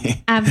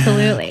 Hopefully.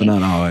 Absolutely. But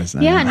not always.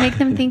 Yeah. And make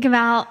them think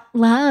about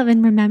love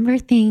and remember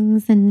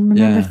things and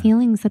remember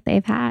feelings that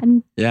they've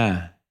had.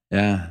 Yeah.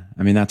 Yeah.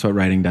 I mean, that's what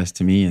writing does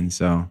to me. And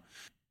so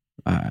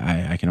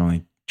I can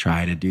only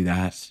try to do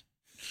that as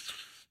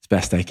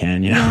best I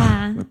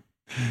can, with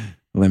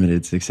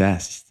limited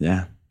success.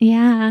 Yeah.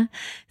 Yeah.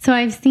 So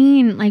I've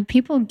seen like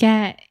people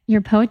get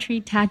your poetry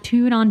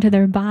tattooed onto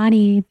their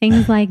body,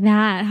 things like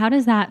that. How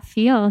does that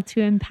feel to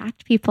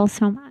impact people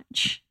so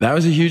much? That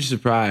was a huge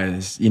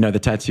surprise. The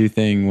tattoo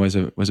thing was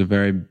a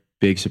very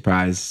big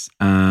surprise,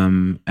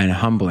 and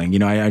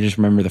humbling. I just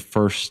remember the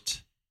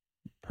first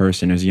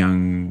person, it was a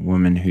young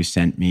woman who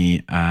sent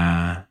me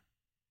that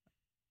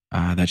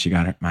she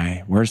got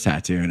my words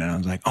tattooed, and I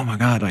was like, oh my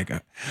God, like,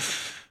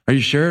 are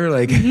you sure?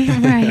 Like,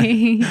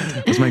 right.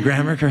 is my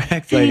grammar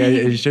correct? Like, are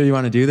you sure you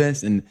want to do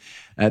this? And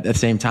at the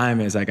same time,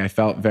 it's like, I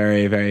felt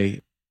very,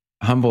 very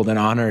humbled and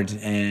honored.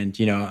 And,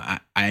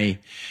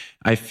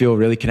 I feel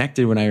really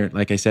connected when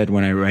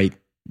I write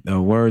the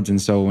words.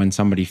 And so when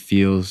somebody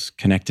feels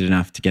connected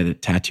enough to get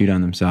it tattooed on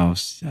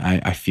themselves,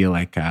 I feel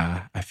like,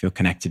 I feel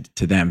connected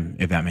to them,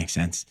 if that makes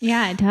sense.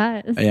 Yeah, it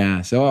does.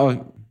 Yeah.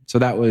 So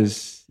that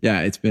was,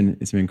 it's been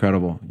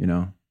incredible,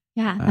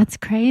 Yeah, that's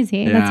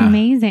crazy. That's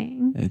amazing.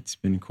 It's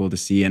been cool to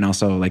see. And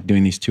also like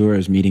doing these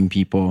tours, meeting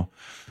people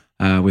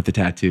with the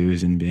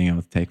tattoos and being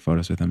able to take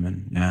photos with them.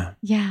 And I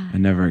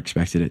never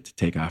expected it to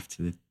take off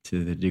to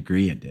the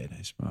degree it did,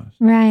 I suppose.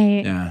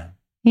 Right. Yeah.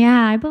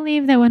 Yeah, I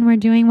believe that when we're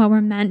doing what we're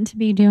meant to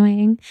be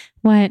doing,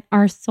 what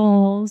our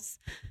souls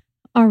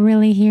are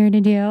really here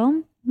to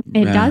do,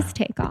 it does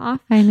take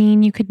off. I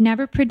mean, you could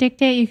never predict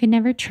it. You could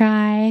never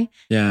try.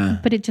 Yeah.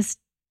 But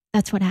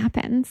that's what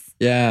happens.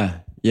 Yeah.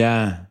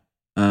 Yeah.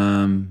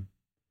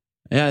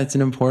 It's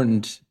an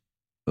important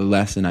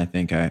lesson I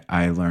think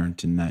I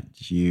learned, in that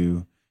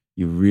you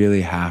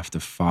really have to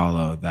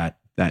follow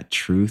that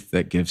truth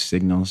that gives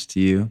signals to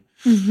you.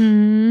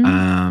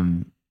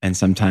 Mm-hmm. And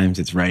sometimes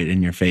it's right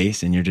in your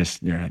face, and you're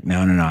like,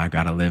 no, I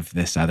got to live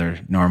this other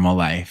normal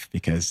life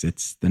because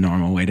it's the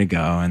normal way to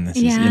go. And this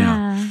is,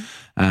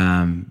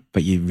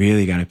 but you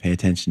really got to pay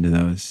attention to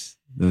those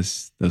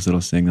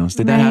little signals.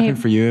 Did that happen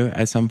for you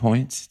at some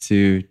point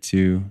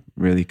to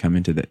really come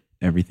into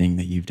everything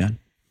that you've done?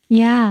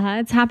 Yeah,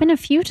 it's happened a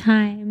few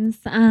times.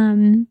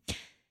 I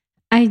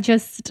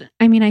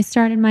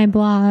started my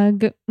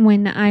blog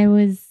when I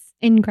was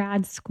in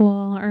grad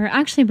school, or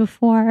actually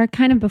before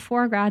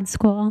grad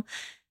school.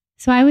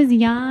 So I was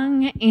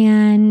young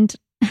and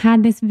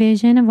had this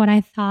vision of what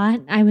I thought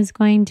I was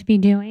going to be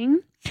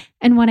doing.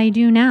 And what I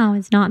do now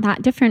is not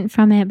that different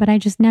from it, but I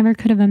just never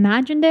could have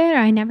imagined it, or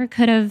I never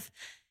could have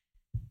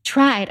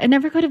tried. I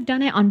never could have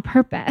done it on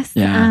purpose.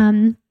 Yeah.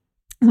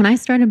 When I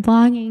started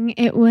blogging,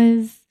 it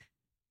was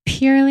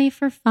purely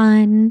for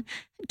fun,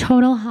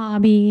 total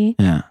hobby.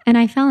 Yeah. And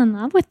I fell in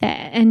love with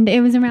it. And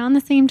it was around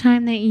the same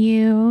time that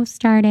you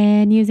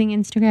started using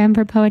Instagram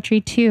for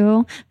poetry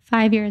too,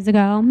 5 years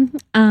ago.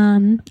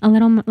 A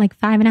little like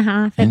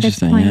 5.5 at this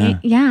point.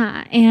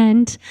 Yeah.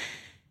 And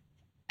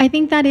I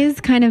think that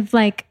is kind of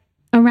like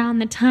around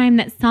the time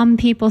that some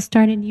people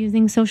started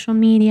using social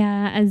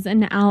media as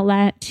an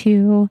outlet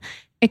to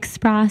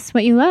express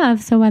what you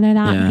love. So whether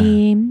that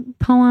be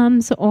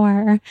poems,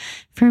 or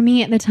for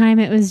me at the time,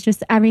 it was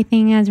just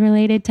everything as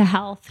related to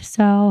health.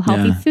 So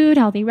healthy food,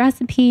 healthy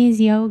recipes,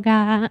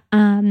 yoga.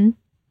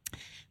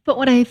 But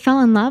what I fell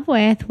in love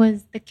with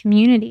was the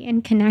community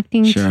and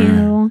connecting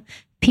to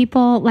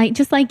people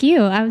just like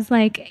you. I was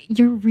like,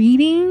 you're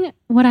reading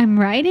what I'm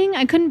writing?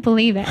 I couldn't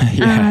believe it.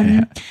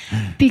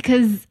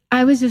 Because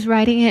I was just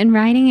writing it,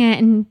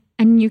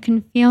 and you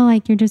can feel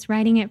like you're just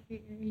writing it for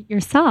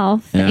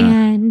yourself. Yeah.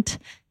 And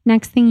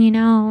next thing you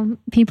know,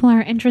 people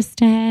are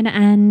interested,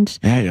 and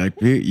you're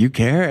like, you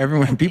care?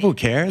 People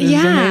care? This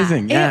is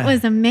amazing. Yeah. It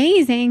was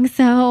amazing.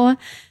 So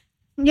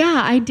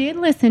I did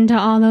listen to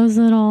all those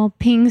little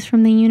pings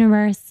from the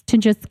universe to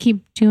just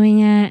keep doing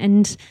it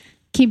and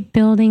keep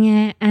building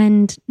it,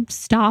 and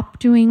stop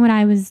doing what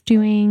I was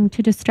doing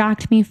to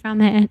distract me from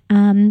it.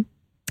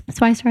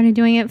 So I started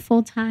doing it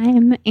full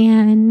time,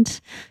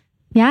 and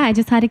I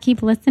just had to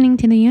keep listening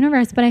to the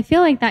universe. But I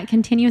feel like that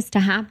continues to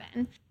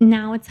happen.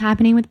 Now it's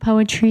happening with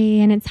poetry,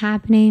 and it's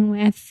happening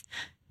with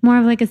more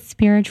of like a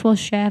spiritual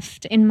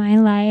shift in my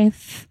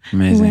life.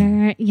 Amazing.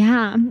 Where,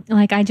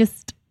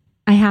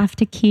 I have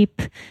to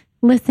keep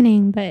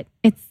listening, but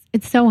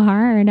it's so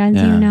hard, as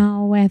you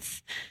know,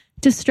 with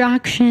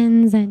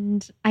distractions,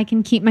 and I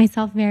can keep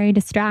myself very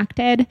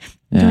distracted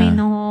doing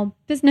the whole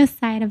business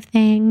side of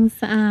things.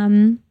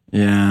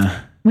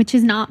 Which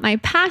is not my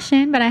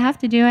passion, but I have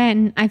to do it.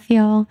 And I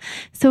feel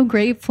so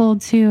grateful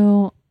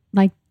to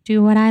like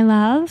do what I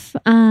love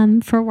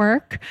for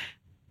work.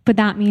 But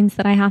that means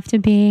that I have to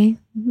be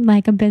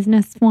like a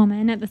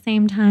businesswoman at the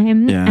same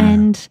time.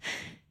 And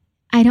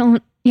I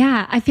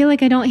feel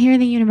like I don't hear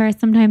the universe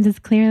sometimes as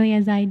clearly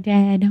as I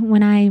did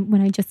when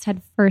I just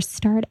had first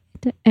started,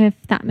 if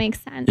that makes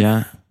sense.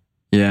 And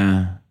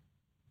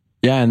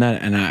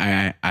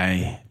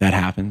I that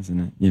happens.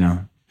 And, you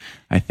know,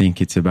 I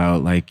think it's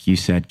about, like you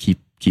said, keep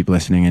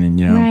listening. And,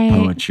 you know,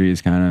 poetry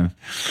is kind of,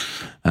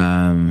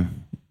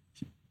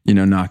 you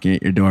know, knocking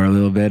at your door a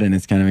little bit, and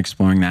it's kind of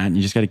exploring that. And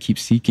you just got to keep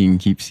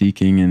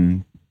seeking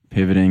and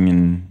pivoting.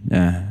 And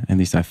at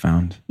least I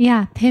found.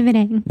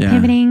 Pivoting.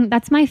 Pivoting.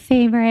 That's my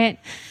favorite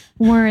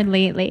word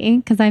lately,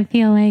 because I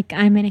feel like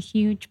I'm in a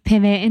huge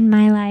pivot in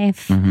my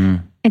life.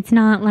 It's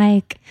not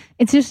like,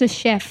 it's just a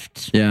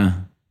shift.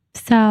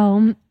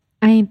 So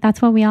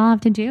that's what we all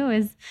have to do,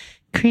 is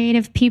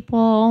creative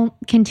people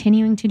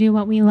continuing to do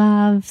what we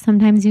love.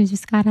 Sometimes you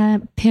just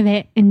gotta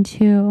pivot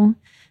into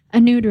a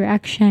new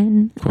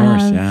direction. Of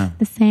course,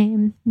 the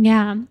same.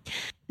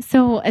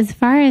 So as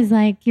far as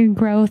like your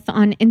growth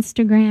on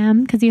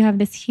Instagram, because you have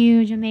this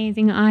huge,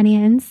 amazing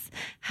audience,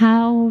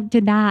 how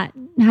did that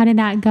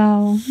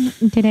go?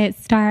 Did it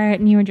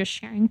start and you were just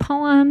sharing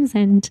poems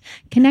and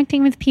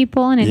connecting with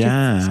people, and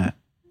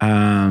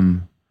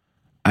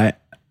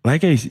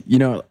like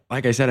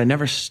I said, I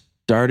never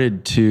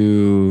started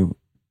to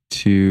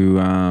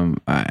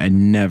I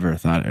never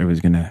thought it was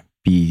going to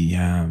be,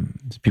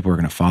 people were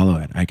going to follow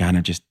it. I kind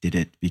of just did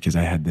it because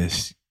I had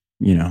this,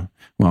 you know,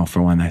 well,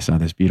 for one, I saw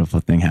this beautiful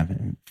thing happen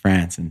in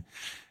France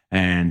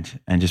and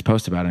just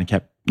posted about it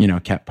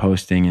and kept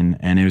posting,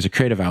 and it was a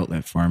creative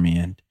outlet for me.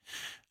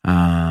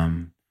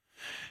 And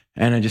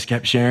I just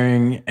kept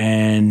sharing,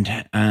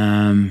 and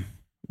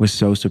was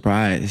so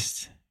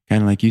surprised,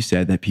 kind of like you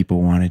said, that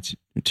people wanted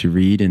to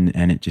read,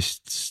 and it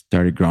just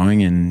started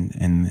growing,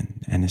 and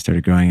it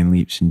started growing in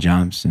leaps and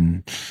jumps.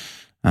 And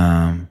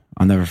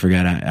I'll never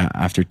forget,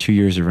 after 2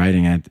 years of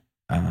writing, I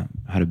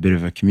had a bit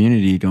of a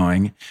community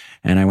going,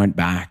 and I went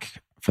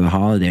back for the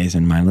holidays,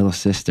 and my little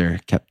sister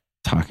kept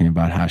talking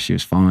about how she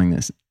was following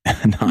this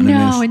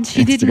anonymous and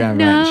she Instagram didn't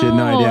know. She had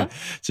no idea.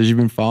 So she'd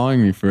been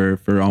following me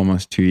for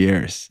almost 2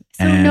 years.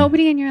 So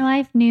nobody in your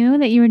life knew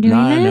that you were doing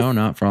this? No,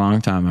 not for a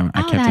long time.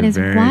 I kept that it is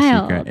very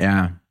wild. secret.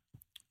 Yeah.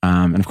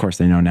 And of course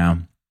they know now.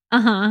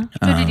 So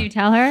did you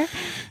tell her?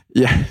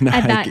 Yeah. No,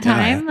 at that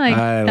time?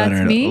 I let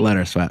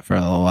her sweat for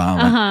a little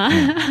while.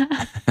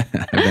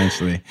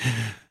 Eventually.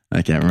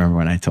 I can't remember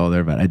when I told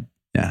her, but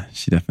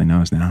she definitely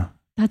knows now.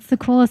 That's the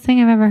coolest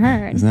thing I've ever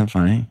heard. Isn't that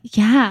funny?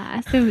 Yeah.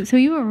 So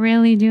you were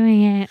really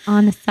doing it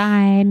on the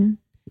side.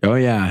 Oh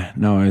yeah.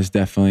 No, it was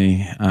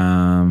definitely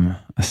a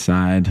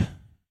side.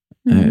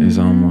 It was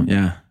almost,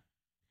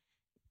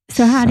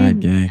 So how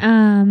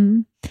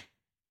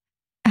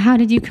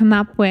did you come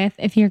up with,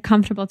 if you're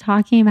comfortable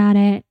talking about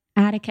it,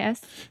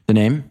 Atticus? The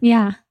name?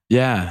 Yeah.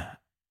 Yeah.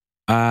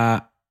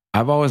 I've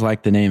always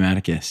liked the name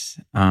Atticus.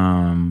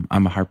 I'm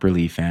a Harper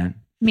Lee fan.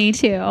 Me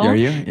too. Are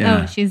you?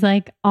 Yeah. Oh, she's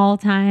like all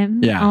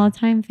time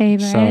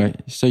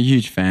favorite. So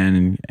huge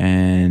fan,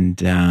 and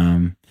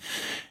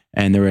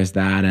there was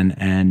that,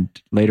 and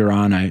later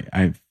on,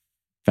 I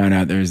found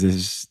out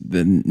there's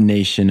the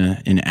nation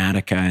in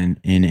Attica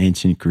in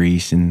ancient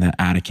Greece, and the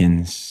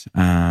Atticans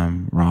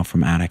were all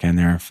from Attica, and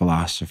they're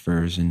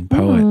philosophers and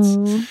poets.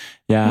 Ooh,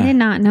 I did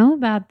not know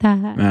about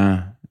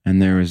that.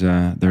 And there was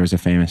a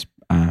famous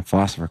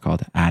philosopher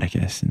called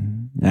Atticus,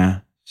 and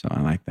so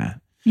I like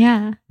that.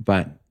 Yeah,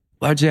 but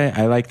largely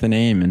I like the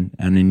name, and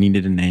I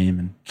needed a name,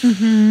 and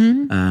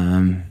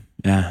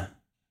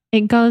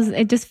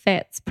it just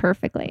fits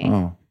perfectly.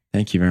 Oh,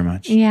 thank you very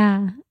much.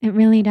 Yeah, it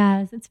really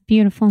does. It's a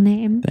beautiful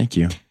name. Thank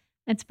you.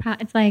 It's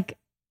like,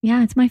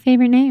 it's my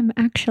favorite name,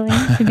 actually,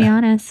 to be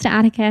honest.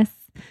 Atticus.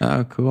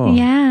 Oh, cool.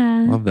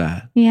 Yeah. Love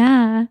that.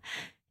 Yeah.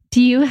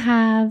 Do you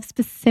have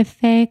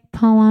specific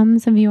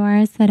poems of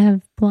yours that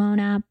have blown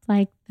up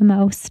like the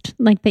most?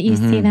 Like that you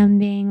see them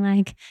being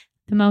like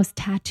the most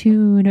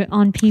tattooed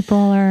on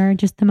people, or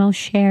just the most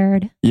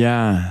shared?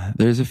 Yeah,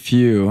 there's a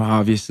few.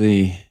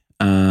 Obviously,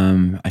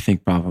 I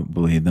think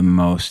probably the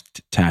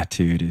most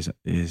tattooed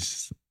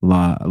is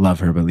Love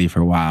Her But Leave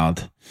Her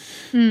Wild.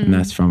 And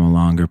that's from a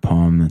longer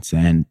poem that's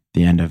at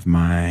the end of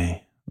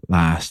my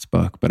last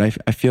book. But I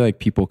feel like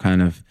people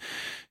kind of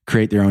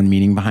create their own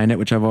meaning behind it,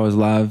 which I've always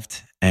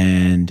loved.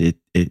 And it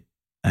I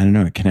don't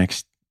know, it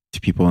connects to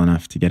people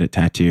enough to get it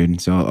tattooed.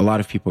 And so a lot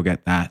of people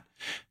get that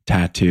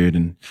tattooed.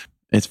 And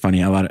it's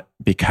funny,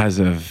 because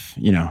of,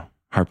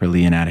 Harper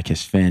Lee and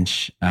Atticus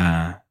Finch,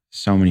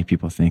 so many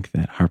people think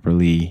that Harper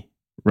Lee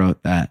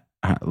wrote that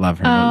Love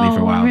Her But Leave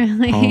Her Wild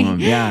really? poem.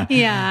 Yeah.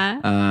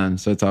 Yeah.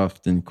 So it's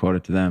often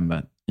quoted to them,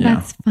 but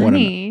That's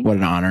funny. What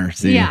an honor.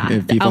 See,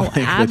 if people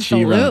think that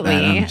she wrote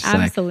that. I'm just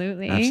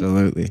absolutely.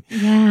 Absolutely.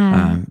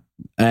 Yeah.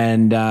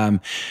 And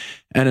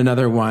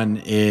another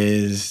one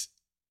is,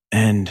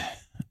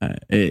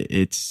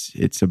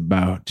 it's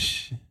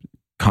about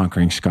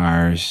conquering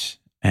scars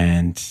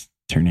and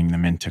turning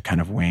them into kind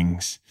of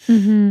wings.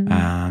 Mm-hmm.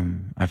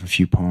 I have a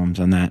few poems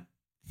on that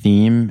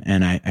theme,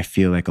 and I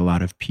feel like a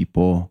lot of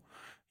people,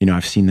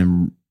 I've seen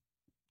them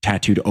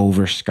tattooed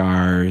over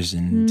scars,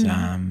 and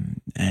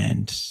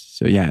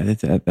so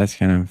that's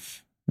kind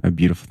of a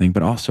beautiful thing.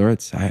 But all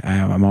sorts.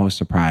 I'm always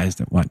surprised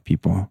at what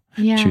people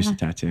choose to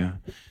tattoo.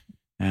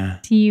 Yeah.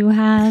 Do you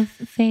have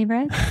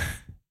favorites?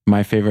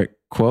 My favorite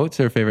quotes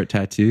or favorite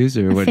tattoos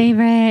or what?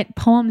 Favorite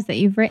poems that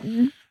you've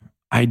written?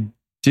 I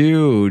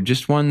do,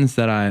 just ones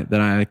that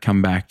I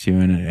come back to,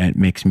 and it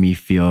makes me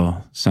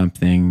feel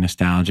something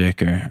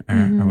nostalgic or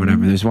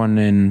whatever. There's one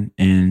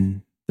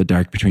in The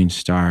Dark Between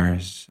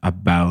Stars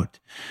about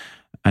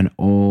an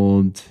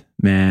old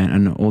man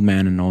and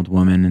an old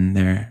woman, and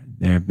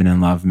they've been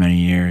in love many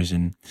years,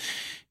 and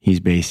he's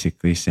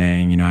basically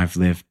saying, I've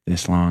lived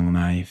this long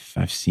life,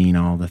 I've seen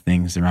all the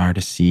things there are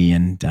to see,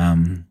 and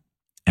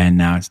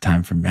now it's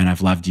time for me, and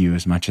I've loved you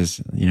as much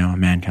as a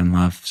man can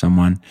love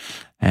someone,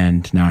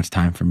 and now it's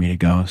time for me to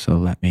go, so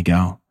let me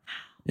go.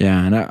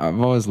 Yeah, and I've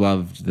always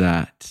loved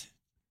that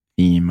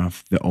theme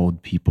of the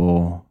old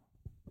people,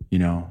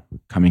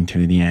 coming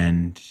to the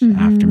end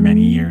after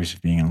many years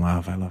of being in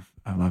love. I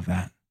love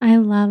that. I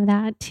love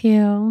that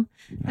too.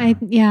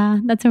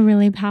 That's a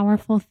really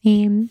powerful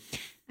theme.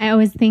 I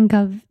always think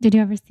of, did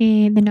you ever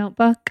see The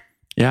Notebook?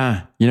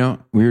 Yeah.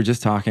 We were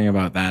just talking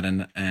about that,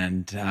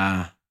 and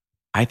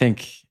I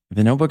think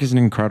The Notebook is an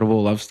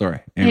incredible love story.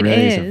 It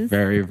really is a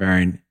very,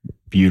 very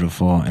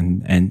beautiful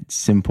and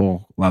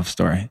simple love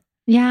story.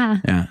 Yeah.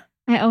 Yeah.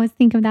 I always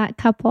think of that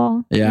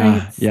couple.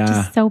 Yeah. It's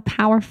just so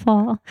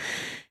powerful.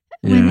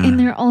 When in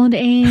their old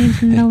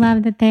age and the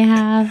love that they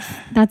have,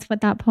 that's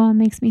what that poem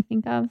makes me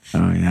think of.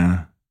 Oh,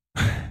 yeah.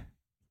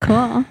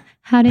 Cool.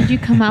 How did you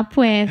come up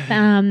with,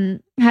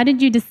 how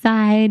did you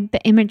decide the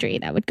imagery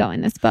that would go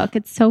in this book?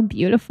 It's so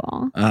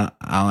beautiful.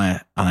 I'll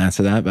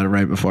answer that, but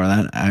right before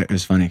that, it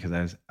was funny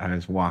because I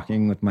was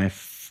walking with my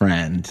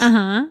friend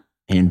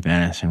in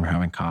Venice, and we're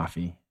having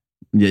coffee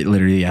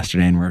literally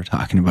yesterday, and we were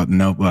talking about The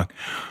Notebook.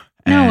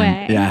 No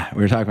way. Yeah,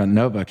 we were talking about The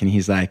Notebook, and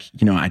he's like,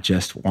 I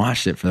just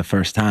watched it for the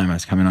first time. I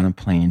was coming on a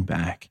plane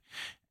back,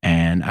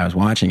 and I was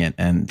watching it,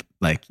 and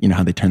like,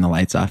 how they turn the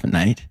lights off at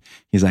night?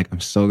 He's like, I'm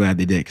so glad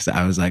they did, because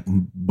I was like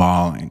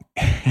bawling.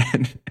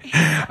 And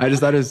I just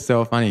thought it was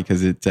so funny,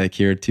 because it's like,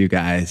 here are two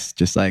guys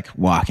just like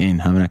walking,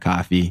 having a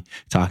coffee,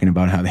 talking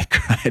about how they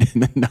cried in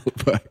The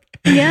Notebook.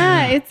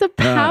 Yeah, it's a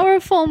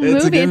powerful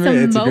movie.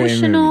 It's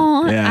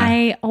emotional. Movie. Yeah.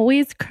 I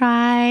always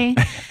cry,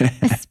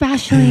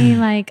 especially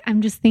like,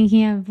 I'm just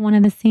thinking of one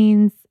of the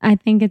scenes. I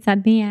think it's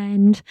at the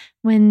end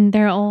when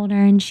they're older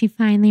and she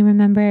finally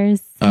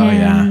remembers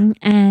him.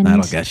 And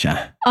that'll get you.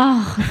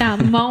 Oh,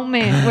 that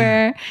moment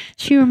where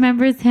she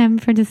remembers him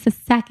for just a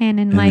second,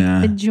 and like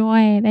the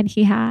joy that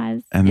he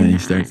has. And then he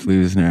starts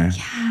losing her.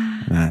 Yeah.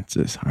 That's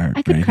just hard.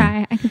 I could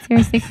cry. I could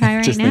seriously cry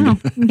right now.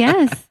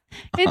 Yes.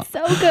 It's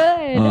so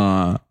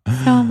good.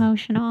 So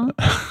emotional.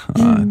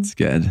 It's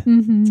good.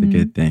 Mm-hmm. It's a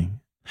good thing.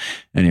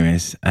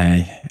 Anyways,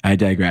 I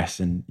digress.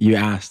 And you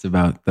asked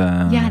about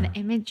the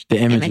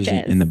images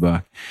in the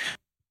book.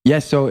 Yeah,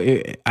 so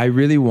I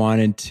really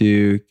wanted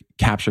to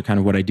capture kind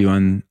of what I do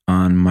on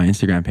my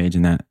Instagram page,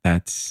 and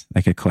that's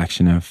like a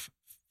collection of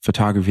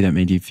photography that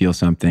made you feel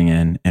something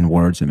and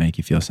words that make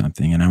you feel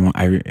something. And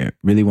I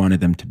really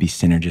wanted them to be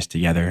synergist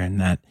together, in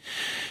that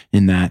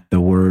the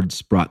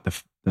words brought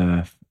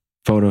the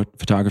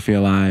photography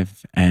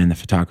alive, and the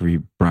photography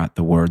brought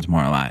the words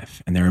more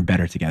alive, and they were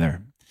better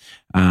together.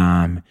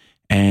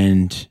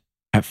 And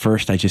at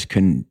first I just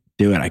couldn't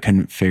do it. I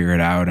couldn't figure it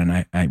out.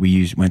 And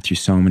we went through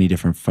so many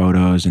different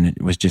photos, and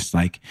it was just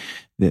like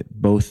that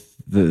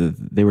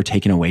they were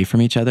taken away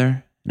from each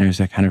other, and it was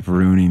like kind of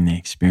ruining the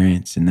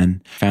experience. And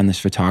then found this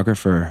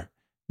photographer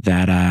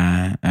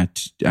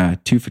that,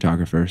 two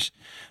photographers.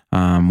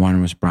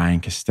 One was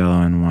Brian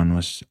Castillo, and one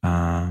was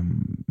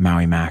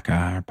Maui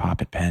Maka, or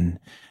Poppet Pen.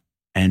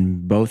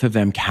 And both of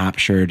them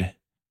captured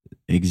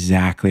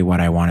exactly what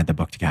I wanted the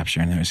book to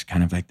capture. And it was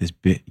kind of like this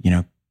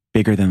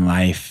bigger than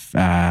life,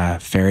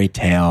 fairy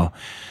tale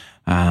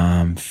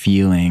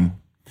feeling,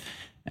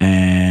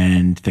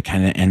 and the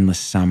kind of endless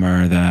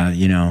summer,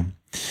 the,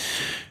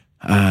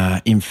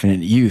 infinite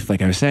youth,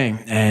 like I was saying.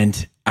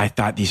 And I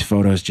thought these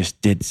photos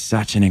just did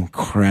such an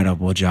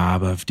incredible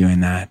job of doing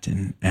that.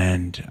 And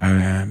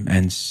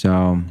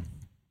so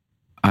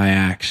I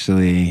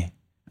actually,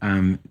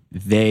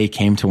 they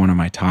came to one of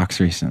my talks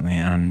recently,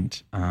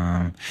 and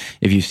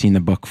if you've seen the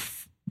book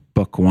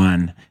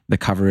one, the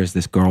cover is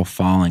this girl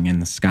falling in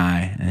the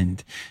sky,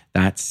 and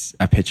that's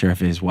a picture of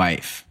his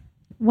wife.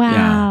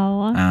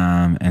 Wow.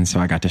 Yeah. And so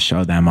I got to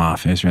show them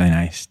off. It was really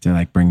nice to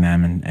like bring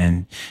them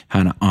and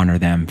kind of honor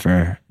them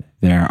for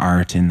their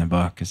art in the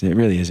book, because it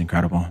really is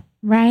incredible.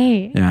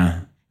 Right.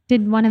 Yeah.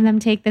 did one of them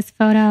take this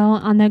photo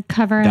on the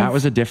cover? That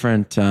was a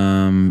different,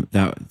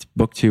 that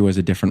book 2 was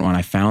a different one.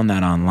 I found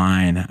that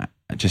online,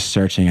 just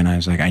searching, and I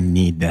was like, I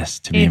need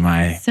this to be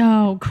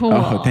so cool.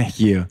 Oh,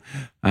 thank you.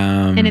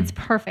 And it's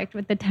perfect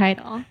with the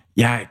title.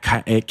 Yeah,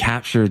 it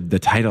captured the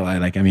title.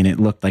 It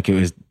looked like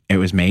it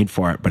was made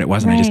for it, but it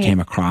wasn't. Right. I just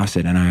came across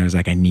it and I was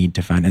like, I need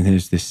to find, and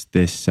there's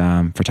this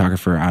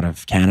photographer out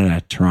of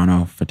Canada,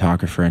 Toronto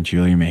photographer and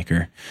jewelry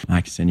maker. I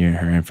can send you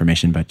her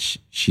information, but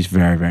she's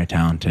very, very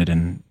talented,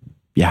 and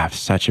yeah,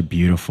 such a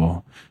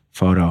beautiful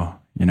photo,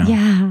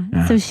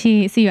 Yeah. So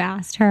you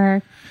asked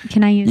her,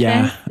 can I use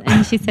this?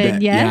 And she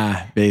said, yes.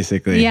 Yeah,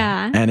 basically.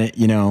 Yeah. And it,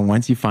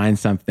 once you find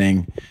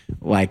something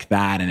like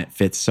that and it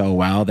fits so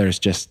well, there's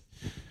just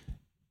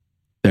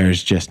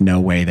no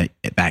way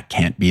that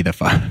can't be the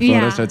photo.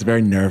 Yeah. So it's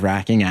very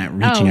nerve-wracking at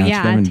reaching out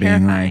to them and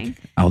being like,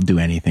 I'll do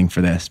anything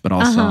for this, but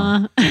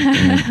also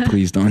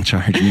please don't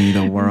charge me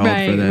the world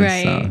for this.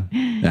 Right. So,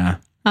 yeah.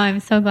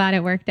 I'm so glad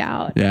it worked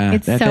out. Yeah.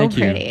 It's so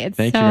pretty. It's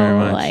Thank you very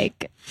much.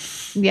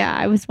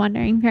 I was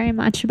wondering very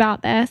much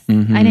about this.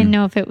 Mm-hmm. I didn't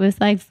know if it was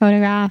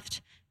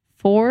photographed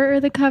for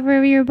the cover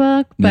of your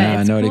book, but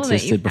it's cool it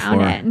existed that you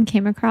found it and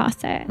came across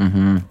it.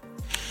 Mm-hmm.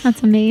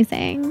 That's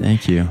amazing.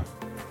 Thank you.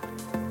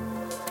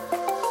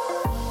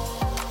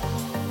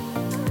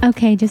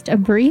 Okay, just a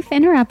brief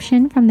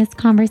interruption from this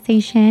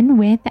conversation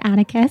with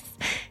Atticus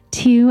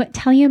to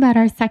tell you about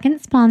our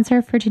second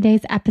sponsor for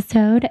today's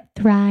episode,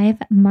 Thrive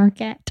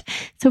Market.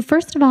 So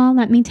first of all,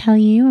 let me tell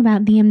you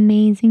about the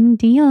amazing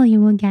deal you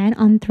will get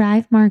on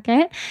Thrive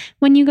Market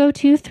when you go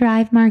to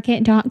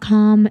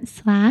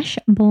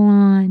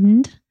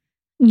thrivemarket.com/blonde.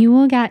 You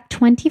will get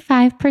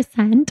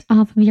 25%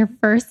 off of your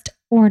first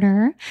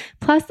order,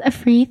 plus a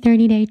free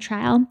 30-day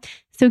trial.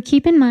 So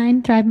keep in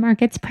mind, Thrive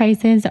Market's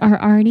prices are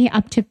already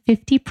up to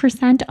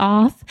 50%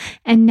 off,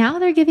 and now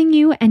they're giving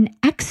you an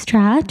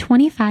extra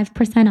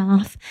 25%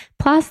 off,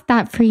 plus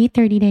that free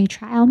 30-day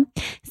trial.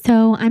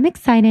 So I'm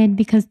excited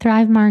because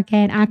Thrive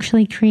Market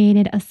actually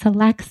created a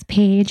selects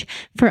page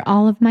for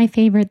all of my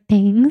favorite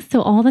things.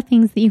 So all the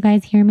things that you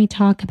guys hear me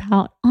talk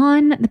about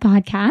on the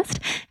podcast,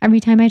 every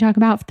time I talk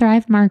about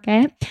Thrive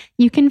Market,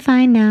 you can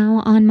find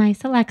now on my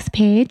selects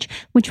page,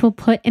 which we'll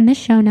put in the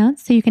show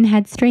notes so you can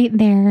head straight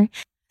there.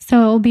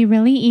 So it will be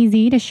really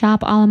easy to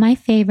shop all of my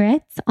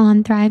favorites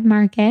on Thrive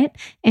Market.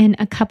 And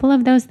a couple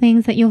of those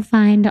things that you'll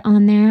find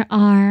on there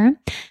are,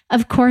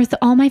 of course,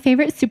 all my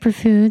favorite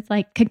superfoods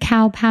like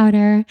cacao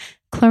powder,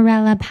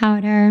 chlorella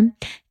powder,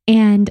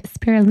 and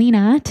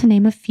spirulina, to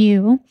name a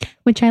few,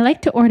 which I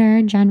like to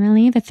order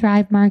generally the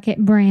Thrive Market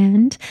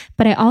brand.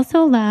 But I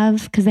also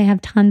love, because they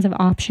have tons of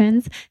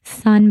options,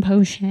 Sun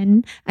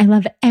Potion. I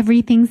love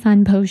everything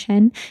Sun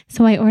Potion.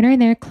 So I order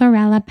their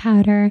chlorella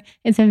powder.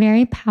 It's a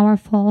very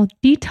powerful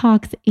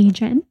detox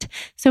agent.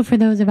 So for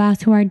those of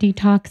us who are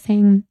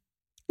detoxing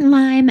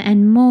Lyme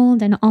and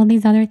mold and all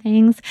these other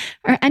things,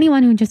 or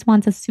anyone who just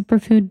wants a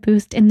superfood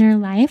boost in their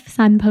life,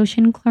 Sun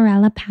Potion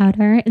Chlorella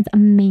Powder is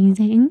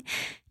amazing.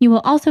 You will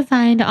also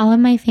find all of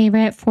my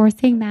favorite Four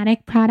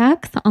Sigmatic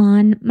products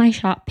on my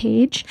shop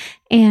page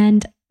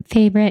and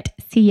favorite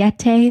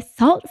Siete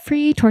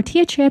salt-free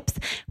tortilla chips,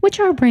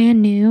 which are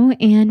brand new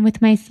and with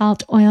my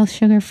salt, oil,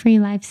 sugar-free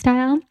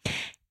lifestyle.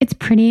 It's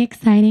pretty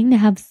exciting to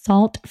have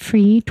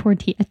salt-free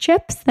tortilla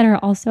chips that are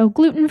also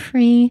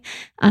gluten-free,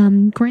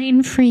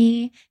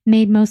 grain-free,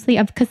 made mostly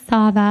of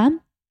cassava.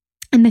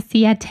 And the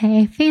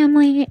Siete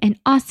family in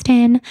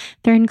Austin,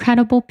 they're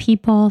incredible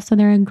people, so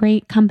they're a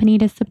great company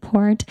to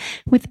support.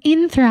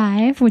 Within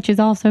Thrive, which is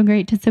also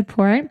great to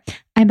support,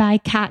 I buy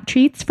cat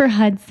treats for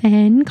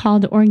Hudson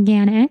called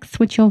Organics,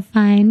 which you'll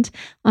find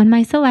on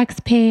my selects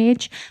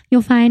page.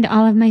 You'll find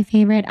all of my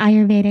favorite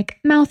Ayurvedic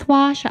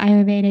mouthwash,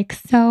 Ayurvedic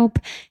soap,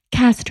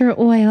 castor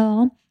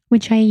oil,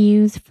 which I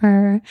use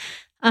for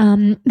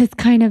this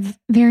kind of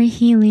very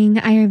healing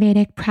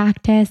Ayurvedic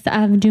practice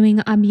of doing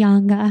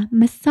Abhyanga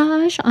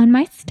massage on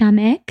my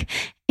stomach,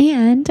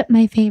 and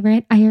my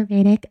favorite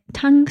Ayurvedic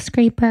tongue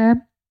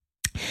scraper.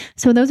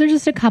 So those are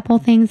just a couple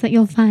things that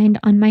you'll find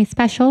on my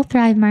special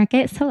Thrive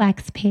Market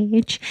Selects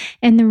page.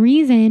 And the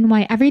reason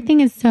why everything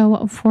is so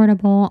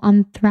affordable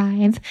on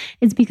Thrive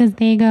is because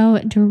they go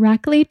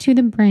directly to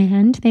the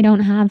brand. They don't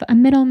have a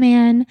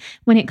middleman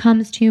when it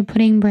comes to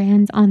putting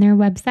brands on their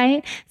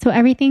website. So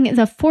everything is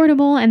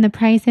affordable and the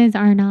prices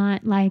are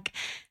not like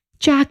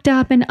jacked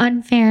up and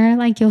unfair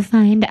like you'll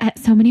find at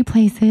so many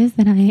places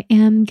that I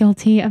am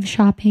guilty of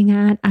shopping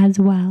at as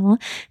well.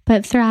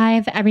 But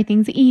Thrive,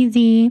 everything's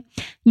easy.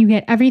 You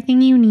get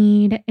everything you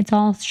need. It's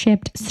all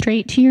shipped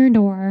straight to your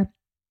door.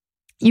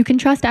 You can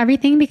trust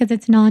everything because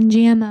it's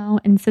non-GMO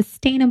and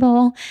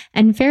sustainable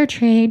and fair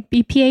trade,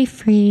 BPA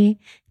free.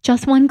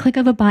 Just one click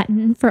of a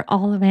button for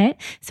all of it.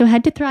 So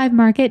head to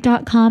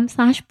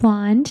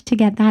thrivemarket.com/blonde to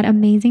get that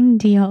amazing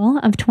deal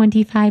of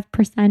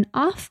 25%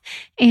 off.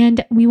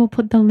 And we will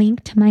put the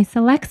link to my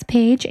selects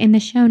page in the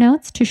show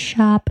notes to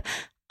shop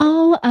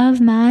all of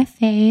my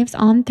faves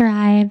on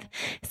Thrive.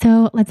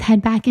 So let's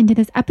head back into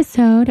this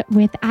episode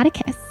with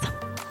Atticus.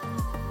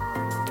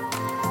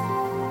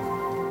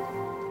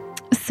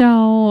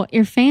 So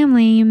your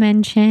family, you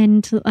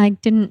mentioned,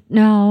 like, didn't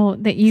know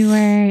that you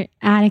were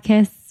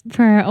Atticus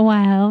for a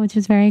while, which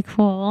was very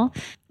cool.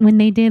 When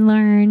they did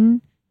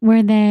learn,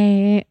 were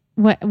they,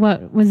 what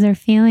was their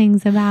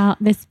feelings about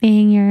this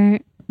being your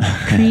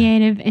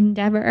creative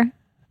endeavor?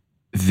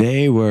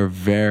 They were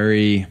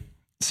very,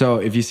 so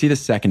if you see the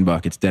second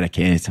book, it's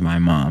dedicated to my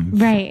mom.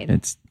 Right.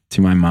 It's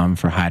to my mom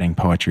for hiding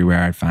poetry where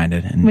I'd find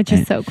it. Which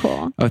is so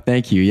cool. Oh,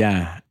 thank you.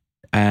 Yeah.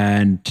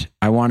 And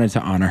I wanted to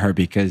honor her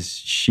because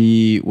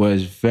she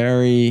was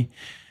very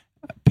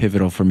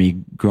pivotal for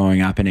me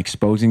growing up and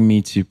exposing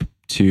me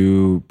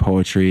to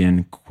poetry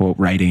and quote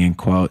writing and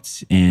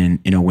quotes in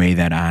a way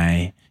that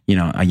I,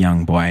 a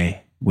young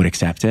boy would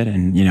accept it.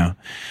 And,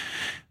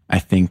 I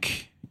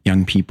think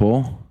young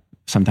people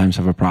sometimes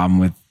have a problem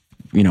with,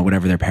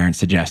 whatever their parents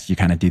suggest, you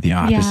kind of do the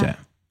opposite. Yeah.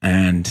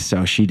 And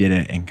so she did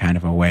it in kind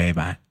of a way,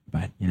 but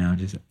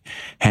just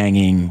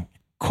hanging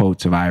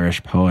quotes of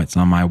Irish poets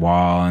on my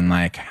wall and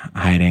like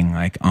hiding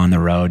like On the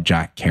Road,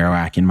 Jack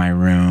Kerouac in my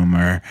room,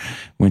 or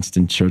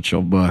Winston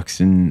Churchill books.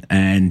 And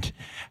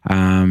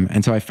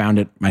so I found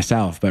it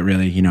myself, but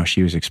really,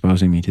 she was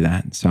exposing me to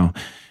that. So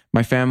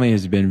my family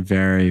has been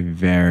very,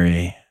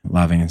 very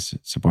loving and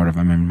supportive.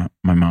 I mean,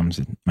 my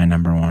mom's my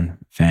number one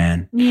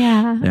fan.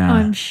 Yeah. Oh,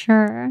 I'm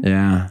sure.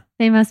 Yeah.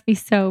 They must be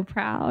so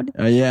proud.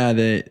 Yeah,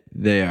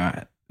 they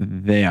are.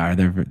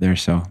 They're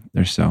so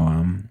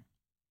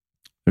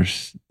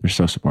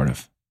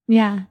supportive.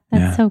 Yeah,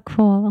 that's so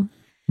cool.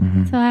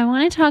 Mm-hmm. So I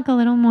want to talk a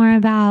little more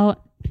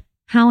about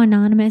how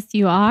anonymous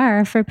you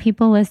are for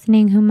people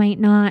listening who might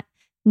not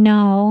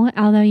know.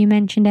 Although you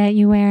mentioned it,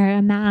 you wear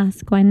a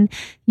mask when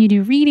you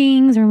do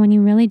readings or when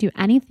you really do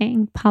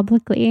anything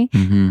publicly.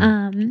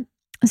 Mm-hmm.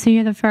 So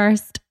you're the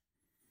first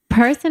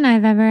person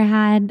I've ever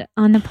had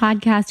on the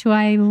podcast who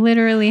I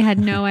literally had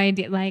no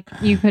idea. Like,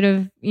 you could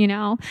have,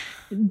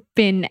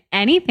 been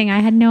anything. I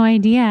had no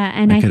idea.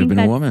 And I could think have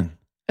been a woman.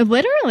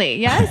 Literally,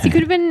 yes. You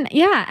could have been,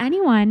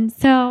 anyone.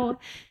 So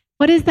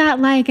what is that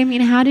like? I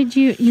mean, how did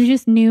you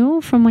just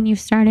knew from when you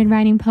started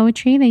writing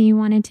poetry that you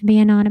wanted to be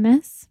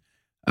anonymous?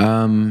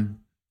 Yeah,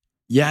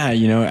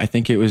 I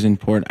think it was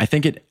important. I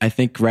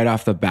think right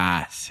off the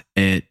bat,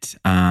 it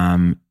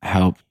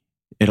helped.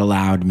 It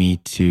allowed me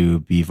to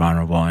be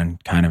vulnerable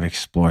and kind of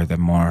explore the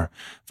more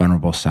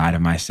vulnerable side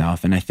of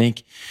myself. And I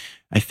think,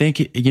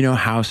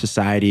 how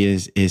society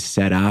is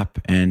set up,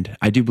 and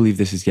I do believe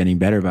this is getting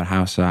better, but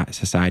how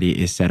society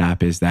is set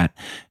up is that,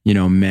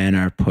 men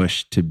are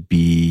pushed to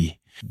be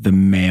the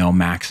male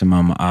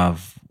maximum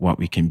of what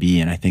we can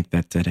be. And I think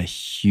that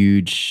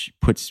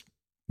puts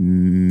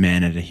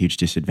men at a huge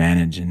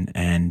disadvantage,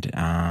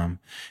 and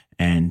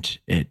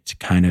it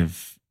kind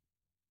of,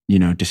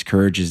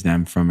 discourages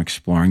them from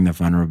exploring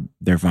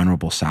their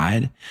vulnerable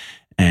side.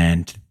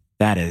 And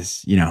that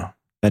is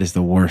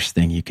the worst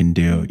thing you can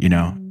do.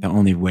 The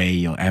only way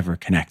you'll ever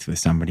connect with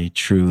somebody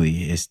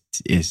truly is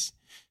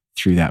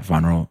through that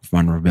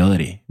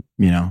vulnerability,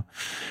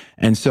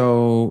 And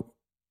so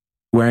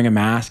wearing a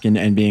mask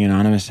and being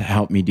anonymous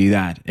helped me do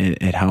that.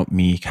 It helped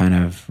me kind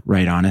of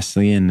write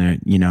honestly, and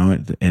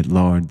it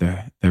lowered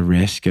the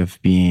risk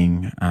of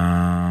being,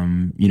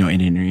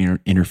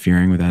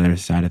 interfering with the other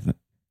side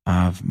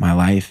of my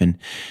life. And,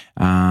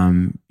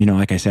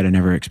 like I said, I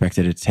never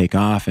expected it to take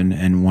off.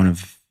 And one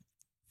of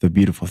the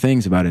beautiful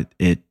things about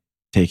it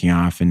taking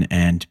off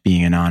and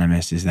being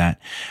anonymous is that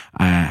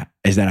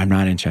I'm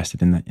not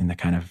interested in the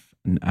kind of,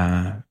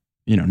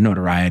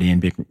 notoriety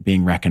and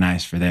being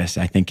recognized for this.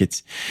 I think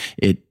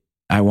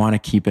I want to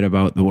keep it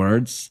about the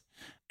words,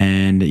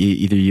 and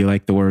either you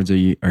like the words or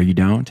you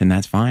don't, and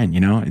that's fine.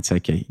 It's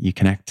like you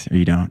connect or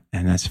you don't,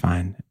 and that's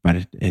fine.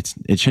 But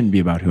it shouldn't be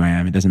about who I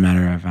am. It doesn't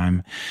matter if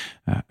I'm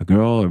a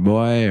girl or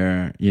boy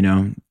or,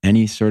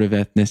 any sort of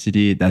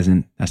ethnicity. That's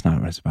not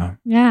what it's about.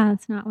 Yeah.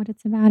 That's not what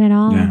it's about at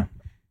all. Yeah.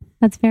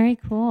 That's very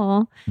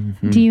cool.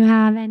 Mm-hmm. Do you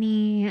have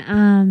any,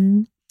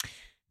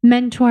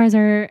 mentors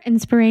or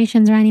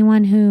inspirations or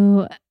anyone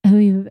who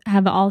you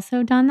have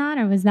also done that?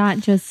 Or was that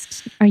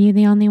just, are you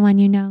the only one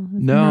No,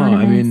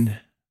 anonymous?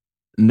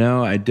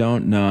 No, I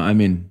don't know. I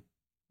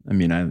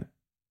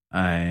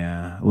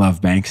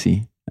love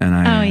Banksy, and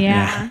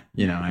I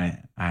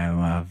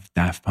love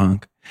Daft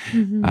Punk.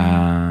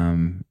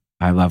 Mm-hmm.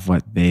 I love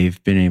what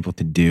they've been able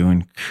to do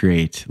and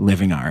create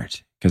living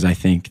art, because I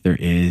think there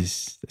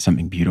is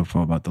something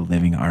beautiful about the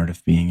living art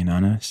of being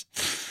anonymous,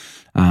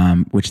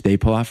 which they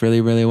pull off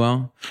really, really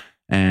well.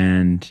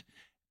 And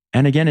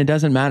again, it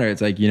doesn't matter.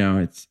 It's like,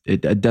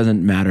 it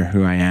doesn't matter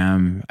who I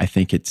am. I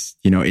think it's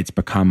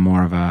become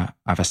more of a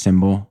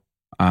symbol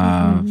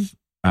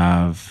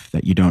of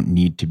that you don't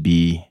need to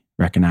be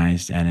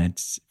recognized. And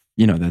it's,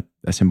 that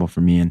a symbol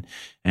for me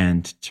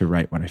and to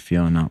write what I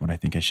feel and not what I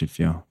think I should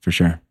feel, for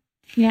sure.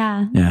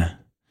 Yeah. Yeah.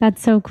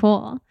 That's so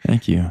cool.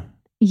 Thank you.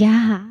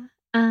 Yeah.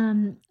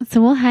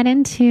 So we'll head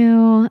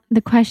into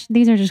the question.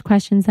 These are just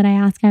questions that I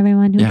ask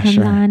everyone who comes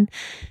on.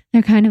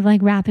 They're kind of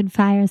like rapid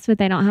fire, so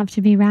they don't have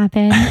to be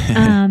rapid.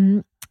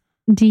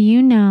 Do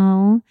you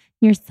know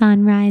your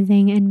sun,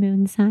 rising, and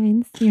moon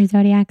signs, your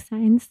zodiac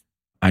signs?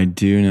 I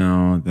do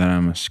know that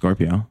I'm a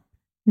Scorpio.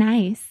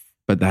 Nice.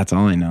 But that's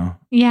all I know.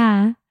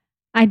 Yeah.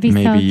 I'd be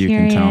Maybe so you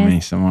curious. can tell me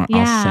some. Yeah.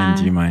 I'll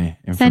send you my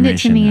information. Send it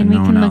to me and we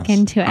no can one look else.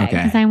 into it Okay.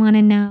 because I want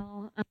to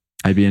know.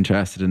 I'd be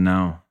interested to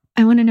know.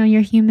 I want to know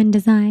your human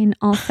design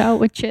also,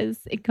 which is,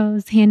 it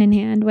goes hand in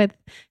hand with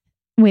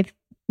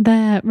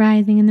the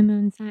rising and the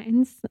moon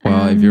signs.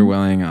 Well, if you're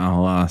willing,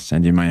 I'll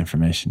send you my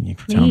information. You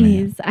can tell me.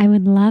 Please, I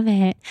would love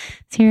it.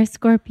 So you're a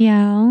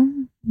Scorpio.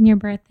 Your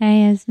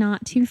birthday is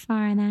not too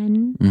far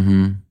then.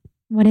 Mm-hmm.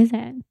 What is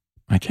it?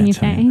 I can't Can you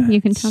tell say? you that.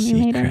 You can tell me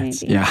later,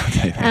 Secrets. maybe. Yeah, I'll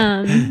tell you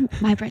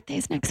that. My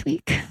birthday's next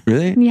week.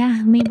 Really?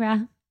 Yeah,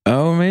 Libra.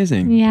 Oh,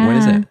 amazing. Yeah. When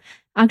is it?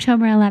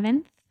 October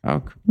 11th.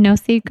 Oh, cool. No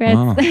secrets.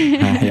 Wow.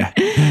 Yeah.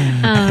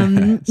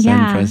 Send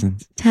yeah.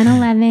 presents.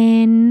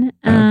 10/11.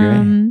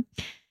 Oh,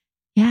 great.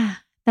 Yeah,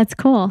 that's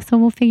cool. So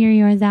we'll figure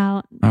yours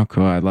out. Oh,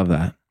 cool. I love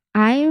that.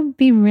 I'd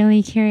be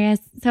really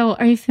curious. So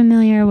are you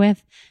familiar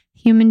with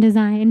human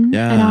design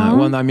at all?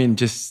 Well, I mean,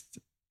 just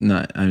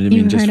not. I mean,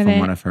 You've just heard of from it?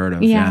 what I've heard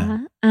of. Yeah.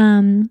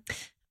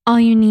 All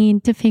you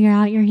need to figure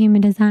out your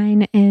human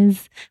design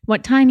is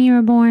what time you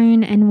were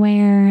born and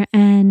where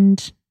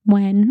and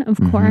when, of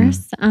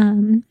course.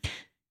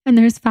 And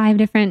there's 5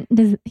 different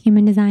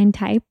human design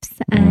types.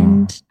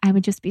 And I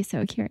would just be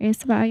so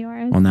curious about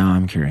yours. Well, now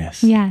I'm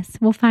curious. Yes,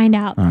 we'll find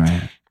out. All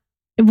right.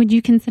 Would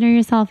you consider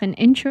yourself an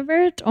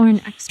introvert or an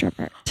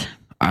extrovert?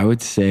 I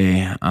would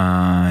say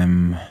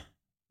I'm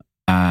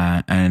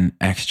an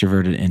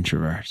extroverted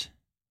introvert.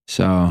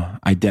 So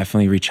I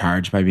definitely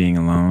recharge by being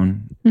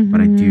alone,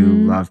 but I do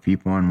love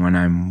people. And when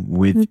I'm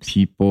with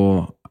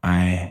people,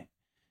 I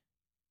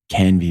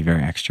can be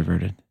very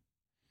extroverted.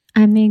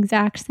 I'm the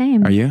exact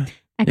same. Are you?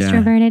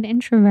 Extroverted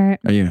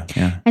introvert. Are you?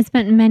 Yeah. I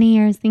spent many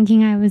years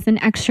thinking I was an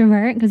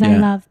extrovert because I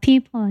love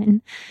people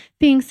and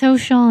being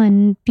social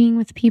and being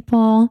with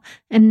people.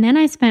 And then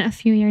I spent a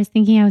few years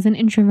thinking I was an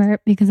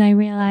introvert because I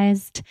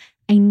realized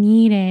I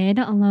needed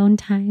alone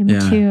time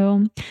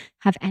to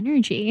have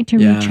energy to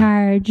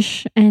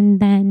recharge.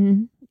 And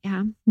then,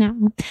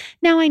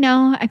 now I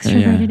know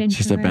extroverted introvert. It's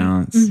just a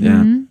balance.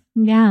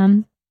 Yeah.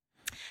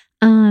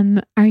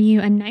 Are you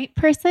a night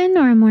person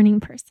or a morning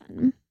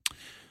person?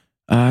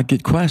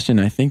 Good question.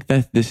 I think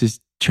that this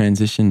is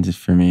transitioned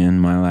for me in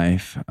my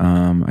life.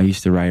 I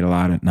used to write a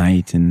lot at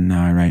night, and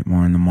now I write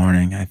more in the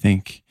morning. I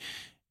think,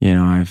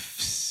 I've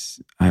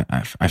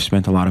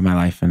spent a lot of my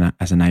life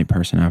as a night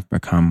person. I've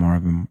become more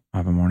of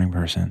a morning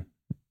person.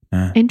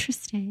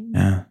 Interesting.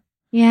 Yeah.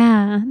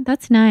 Yeah,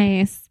 that's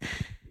nice.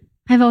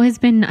 I've always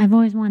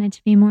wanted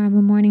to be more of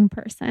a morning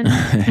person.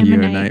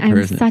 You're a night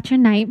person. I'm such a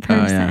night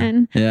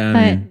person. Oh, yeah.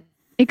 But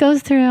it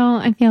goes through,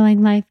 I feel like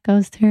life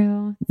goes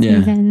through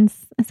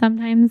seasons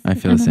sometimes. I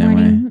feel the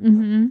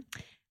same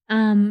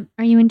way.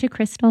 Are you into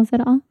crystals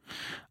at all?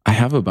 I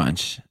have a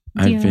bunch.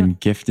 I've been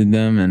gifted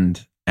them,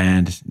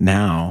 and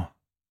now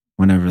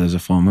whenever there's a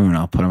full moon,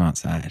 I'll put them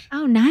outside.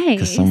 Oh, nice.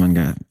 Because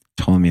someone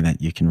told me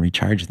that you can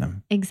recharge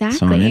them. Exactly.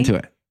 So I'm into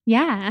it.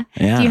 Yeah.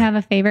 Do you have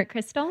a favorite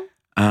crystal?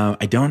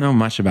 I don't know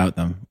much about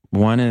them.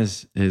 One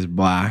is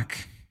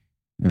black,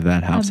 if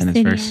that helps,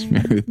 Obsidian, and it's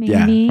very smooth. maybe.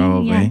 Yeah,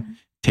 probably. Yeah.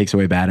 Takes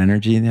away bad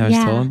energy, I was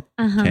told.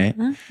 Okay.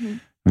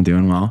 I'm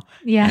doing well.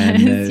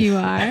 Yes, you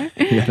are.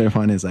 The other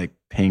one is like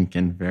pink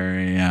and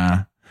very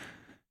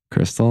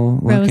crystal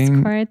looking.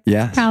 Rose quartz,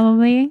 yes.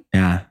 probably.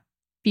 Yeah.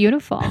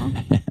 Beautiful.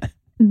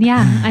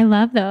 Yeah, I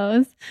love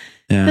those.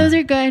 Yeah. Those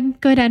are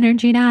good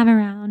energy to have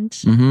around.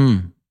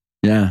 Mm-hmm.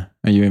 Yeah.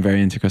 Are you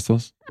very into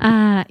crystals?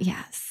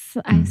 Yes.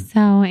 I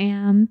so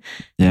am.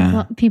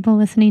 Yeah. People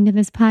listening to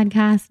this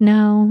podcast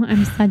know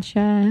I'm such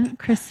a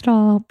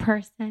crystal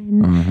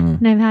person.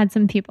 And I've had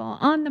some people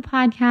on the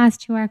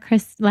podcast who are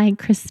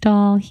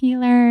crystal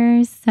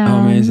healers. So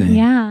amazing.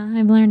 Yeah,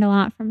 I've learned a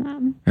lot from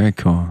them. Very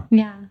cool.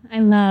 Yeah. I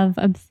love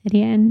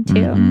obsidian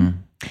too.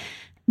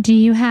 Do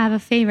you have a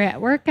favorite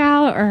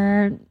workout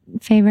or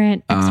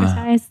favorite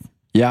exercise?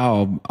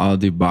 Yeah, I'll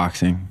do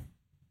boxing.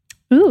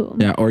 Ooh.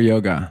 Yeah, or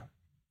yoga.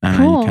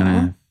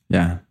 Cool.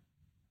 Yeah.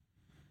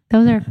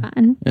 Those are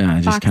fun. Yeah,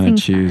 I just kind of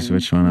choose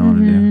which one I want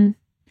to do.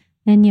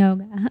 And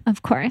yoga,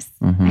 of course.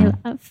 I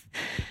love.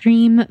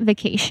 Dream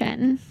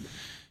vacation.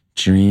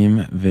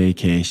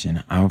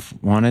 I've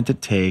wanted to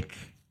take.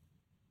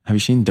 Have you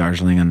seen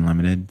Darjeeling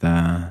Unlimited?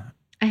 I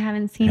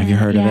haven't seen it. Have you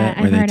heard of it?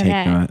 Where I've they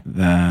take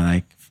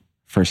the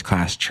first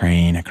class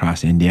train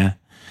across India.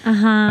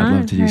 I'd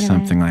love to do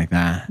something like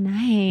that.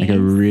 Nice. Like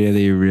a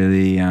really,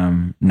 really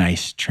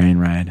nice train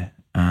ride.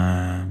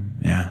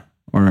 Yeah.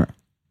 Or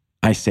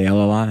I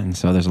sail a lot, and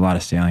so there's a lot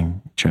of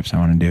sailing trips I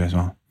want to do as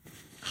well.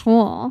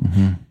 Cool.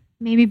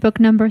 Maybe book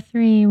number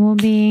 3 will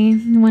be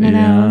one of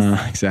those.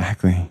 Yeah,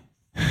 exactly.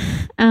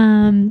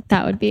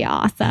 That would be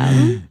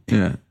awesome.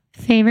 Yeah.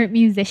 Favorite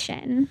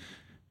musician?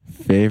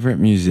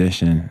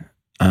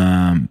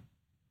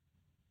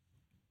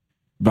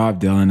 Bob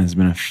Dylan has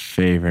been a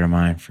favorite of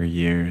mine for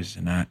years,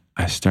 and I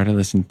started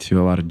listening to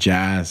a lot of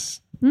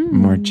jazz,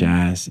 more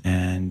jazz,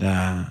 and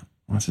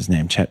what's his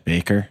name? Chet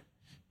Baker.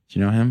 Do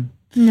you know him?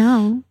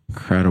 No.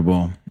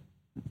 Incredible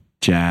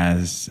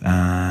jazz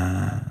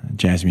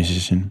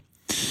musician.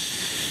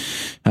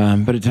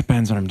 But it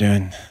depends what I'm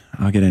doing.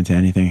 I'll get into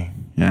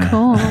anything. Yeah.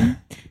 Cool.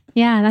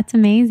 Yeah, that's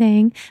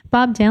amazing.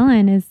 Bob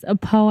Dylan is a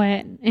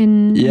poet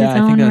in his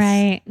own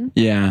right.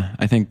 Yeah,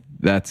 I think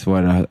that's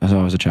what I was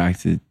always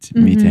attracted to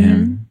me to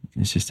him.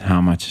 It's just how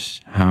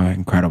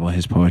incredible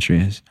his poetry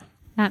is.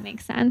 That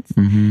makes sense.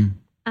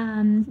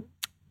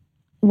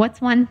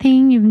 What's one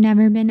thing you've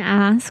never been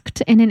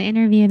asked in an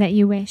interview that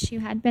you wish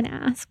you had been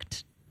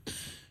asked?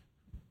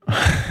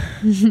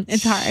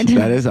 It's hard.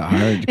 That is a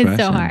hard question.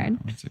 It's so hard.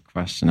 It's a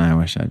question I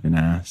wish I'd been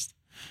asked.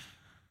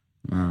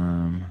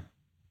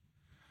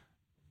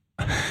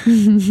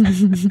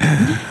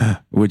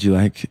 Would you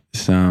like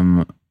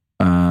some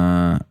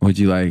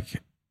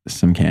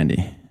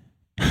candy?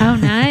 Oh,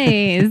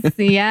 nice.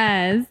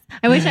 Yes.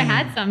 I wish I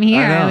had some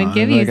here. I would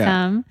give you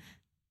some.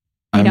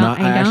 I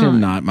actually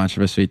am not much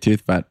of a sweet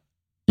tooth, but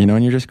you know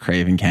when you're just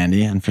craving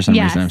candy, and for some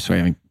reason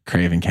I'm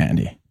craving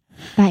candy.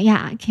 But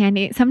yeah,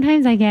 candy.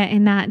 Sometimes I get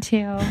in that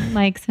too.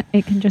 Like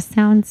it can just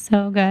sound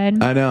so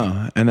good. I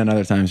know. And then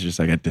other times you're just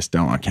like, I just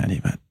don't want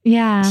candy, but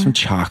some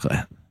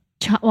chocolate.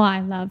 Well, I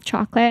love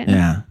chocolate.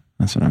 Yeah,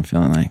 that's what I'm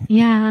feeling like.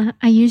 Yeah,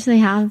 I usually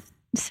have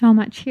so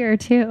much here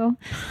too,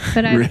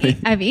 but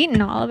I've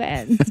eaten all of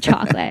it. It's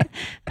chocolate.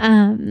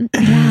 Yeah,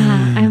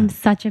 I'm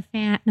such a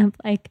fan of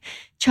like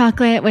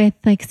chocolate with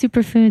like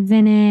superfoods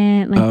in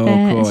it,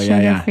 like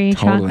sugar-free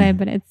chocolate,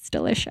 but it's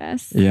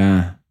delicious.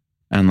 Yeah,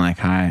 and like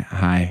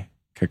high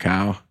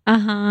cacao.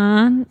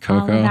 Cocoa.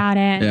 All about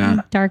it.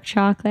 Yeah, dark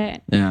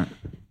chocolate. Yeah,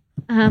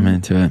 I'm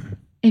into it.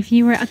 If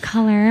you were a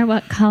color,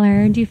 what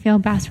color do you feel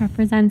best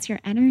represents your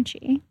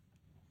energy?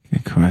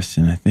 Good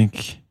question. I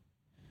think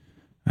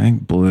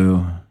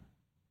blue.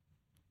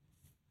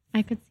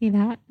 I could see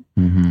that.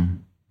 Do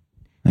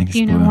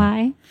you know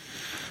why?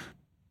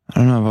 I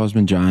don't know. I've always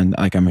been drawn.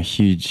 Like I'm a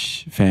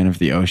huge fan of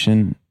the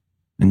ocean,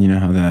 and you know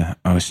how the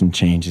ocean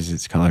changes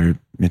its color.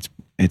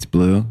 It's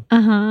blue.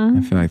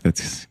 I feel like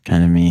that's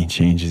kind of me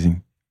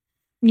changing.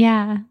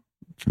 Yeah.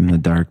 From the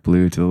dark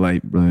blue to the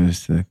light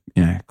blues to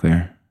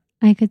clear.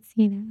 I could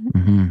see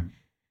that.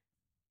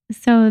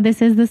 So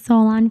this is the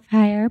Soul on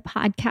Fire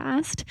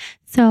podcast.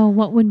 So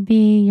what would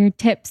be your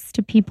tips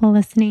to people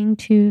listening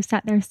to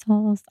set their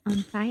souls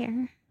on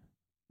fire?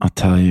 I'll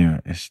tell you,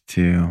 is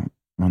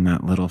when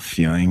that little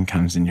feeling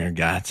comes in your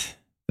gut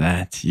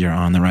that you're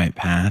on the right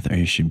path or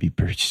you should be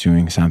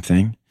pursuing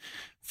something,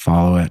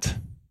 follow it.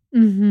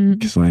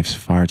 Because life's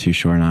far too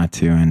short not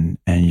to, and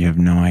you have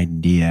no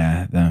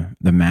idea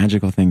the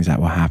magical things that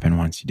will happen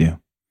once you do.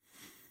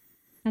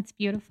 That's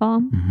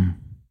beautiful.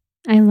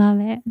 I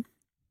love it.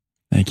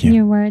 Thank you.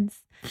 Your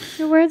words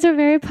are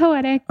very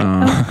poetic,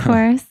 of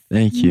course.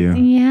 Thank you.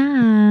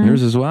 Yeah.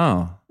 Yours as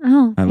well.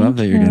 Oh, I love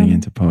that you're getting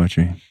into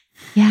poetry.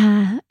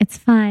 Yeah, it's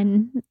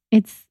fun.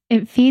 It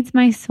feeds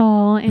my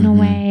soul in a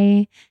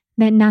way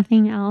that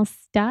nothing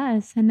else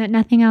does and that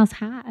nothing else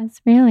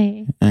has,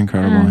 really.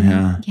 Incredible,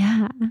 yeah.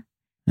 Yeah.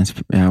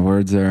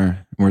 Words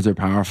are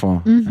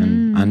powerful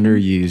and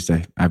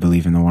underused, I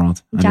believe, in the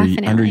world.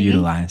 Definitely.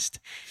 Underutilized.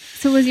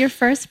 So was your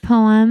first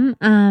poem,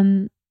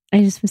 I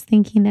just was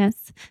thinking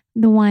this,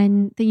 the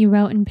one that you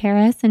wrote in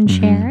Paris and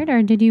shared,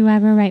 or did you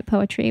ever write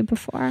poetry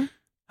before?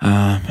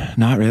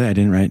 Not really. I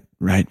didn't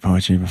write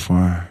poetry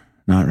before.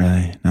 Not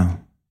really, no.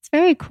 It's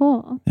very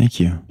cool. Thank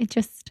you. It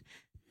just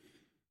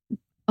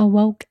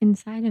awoke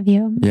inside of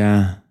you.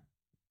 Yeah,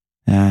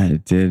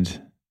 it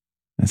did.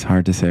 It's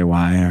hard to say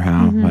why or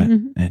how, but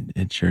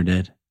it sure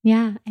did.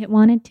 Yeah, it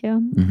wanted to,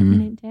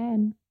 and it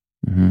did.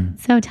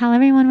 So tell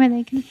everyone where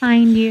they can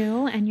find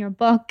you and your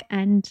book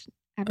and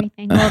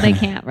everything. Well, they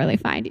can't really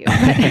find you, but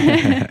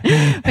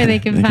where they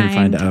can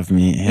find of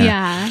me.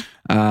 Yeah.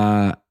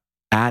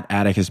 At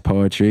Atticus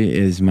Poetry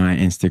is my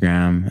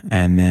Instagram,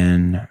 and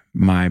then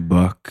my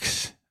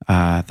books,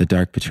 The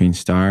Dark Between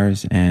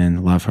Stars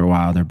and Love Her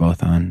Wild, are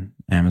both on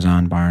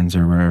Amazon, Barnes,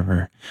 or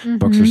wherever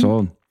books are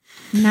sold.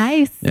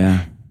 Nice.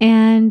 Yeah.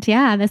 And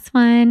yeah, this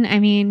one, I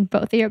mean,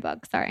 both of your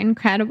books are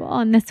incredible,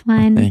 and this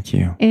one thank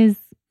you. Is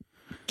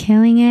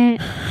killing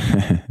it.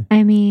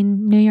 I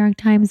mean, New York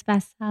Times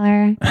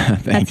bestseller.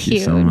 Thank you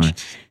so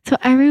much. So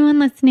everyone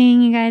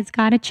listening, you guys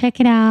got to check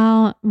it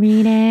out,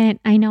 read it.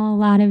 I know a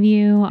lot of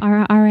you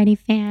are already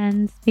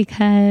fans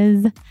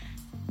because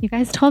you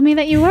guys told me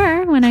that you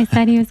were when I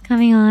said he was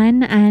coming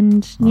on,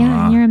 and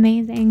you're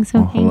amazing.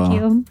 So thank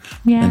you.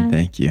 Yeah. And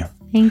thank you.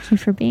 Thank you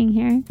for being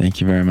here. Thank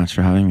you very much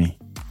for having me.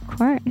 Of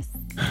course.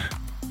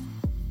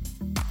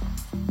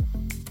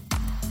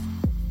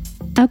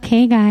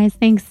 Okay, guys,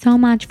 thanks so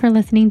much for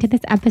listening to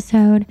this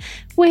episode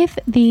with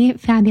the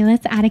fabulous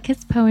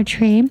Atticus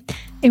Poetry.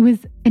 It was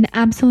an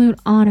absolute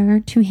honor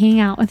to hang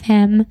out with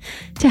him,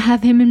 to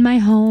have him in my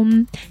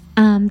home,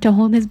 to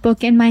hold his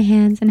book in my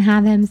hands and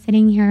have him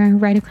sitting here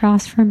right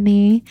across from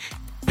me.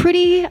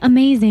 Pretty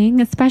amazing,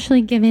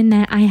 especially given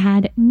that I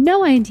had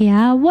no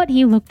idea what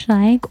he looked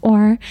like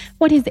or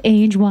what his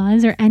age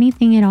was or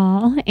anything at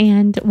all.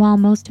 And while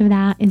most of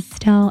that is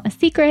still a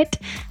secret,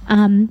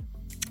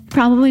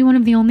 probably one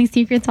of the only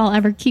secrets I'll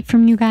ever keep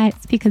from you guys,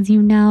 because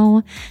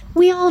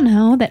we all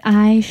know that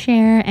I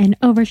share and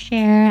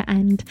overshare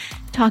and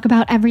talk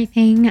about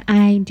everything.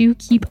 I do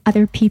keep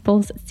other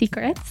people's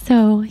secrets,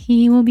 so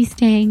he will be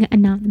staying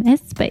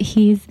anonymous, but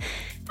he's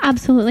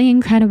absolutely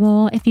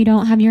incredible. If you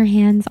don't have your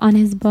hands on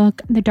his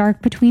book, The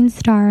Dark Between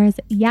Stars,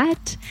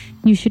 yet,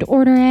 you should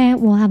order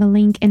it. We'll have a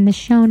link in the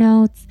show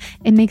notes.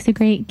 It makes a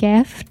great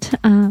gift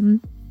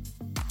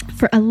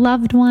for a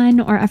loved one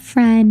or a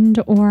friend,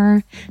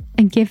 or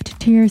a gift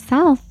to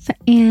yourself.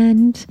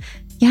 And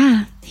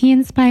yeah, he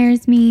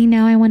inspires me.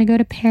 Now I want to go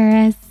to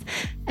Paris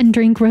and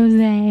drink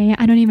rosé.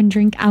 I don't even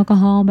drink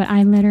alcohol, but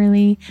I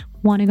literally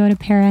want to go to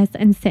Paris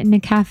and sit in a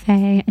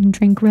cafe and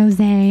drink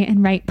rosé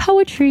and write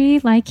poetry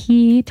like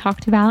he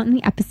talked about in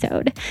the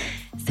episode.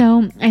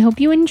 So I hope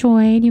you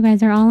enjoyed. You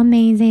guys are all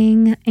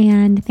amazing,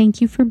 and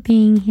thank you for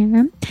being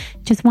here.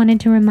 Just wanted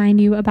to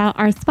remind you about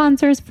our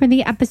sponsors for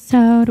the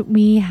episode.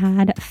 We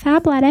had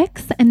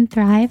Fabletics and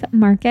Thrive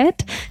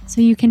Market,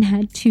 so you can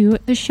head to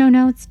the show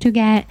notes to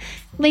get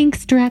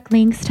direct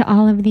links to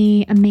all of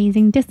the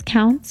amazing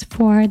discounts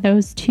for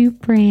those two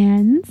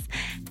brands.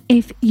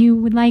 If you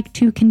would like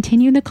to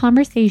continue the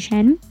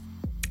conversation,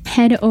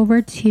 head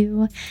over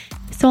to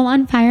Soul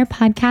on Fire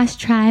Podcast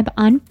Tribe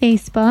on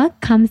Facebook.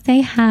 Come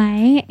say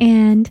hi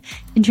and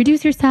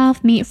introduce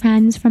yourself, meet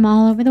friends from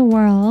all over the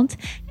world.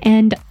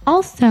 And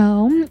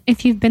also,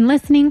 if you've been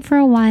listening for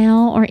a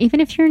while, or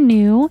even if you're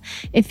new,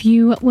 if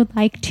you would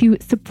like to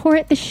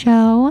support the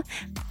show,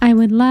 I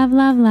would love,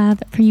 love,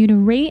 love for you to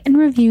rate and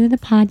review the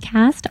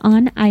podcast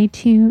on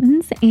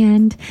iTunes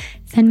and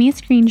send me a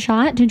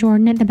screenshot to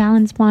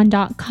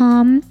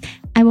jordan@thebalancedblonde.com.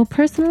 I will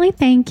personally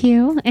thank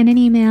you in an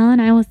email,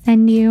 and I will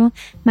send you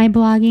my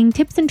blogging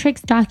tips and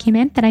tricks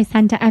document that I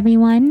send to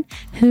everyone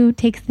who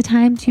takes the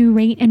time to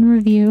rate and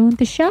review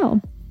the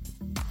show.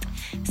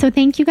 So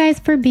thank you guys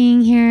for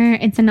being here.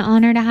 It's an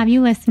honor to have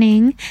you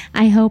listening.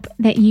 I hope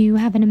that you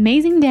have an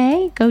amazing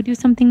day. Go do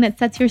something that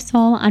sets your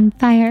soul on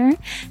fire,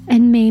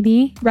 and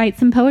maybe write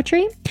some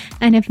poetry.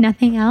 And if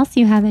nothing else,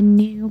 you have a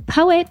new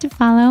poet to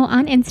follow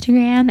on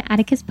Instagram,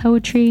 Atticus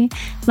Poetry.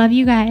 Love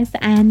you guys,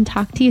 and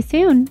talk to you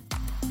soon.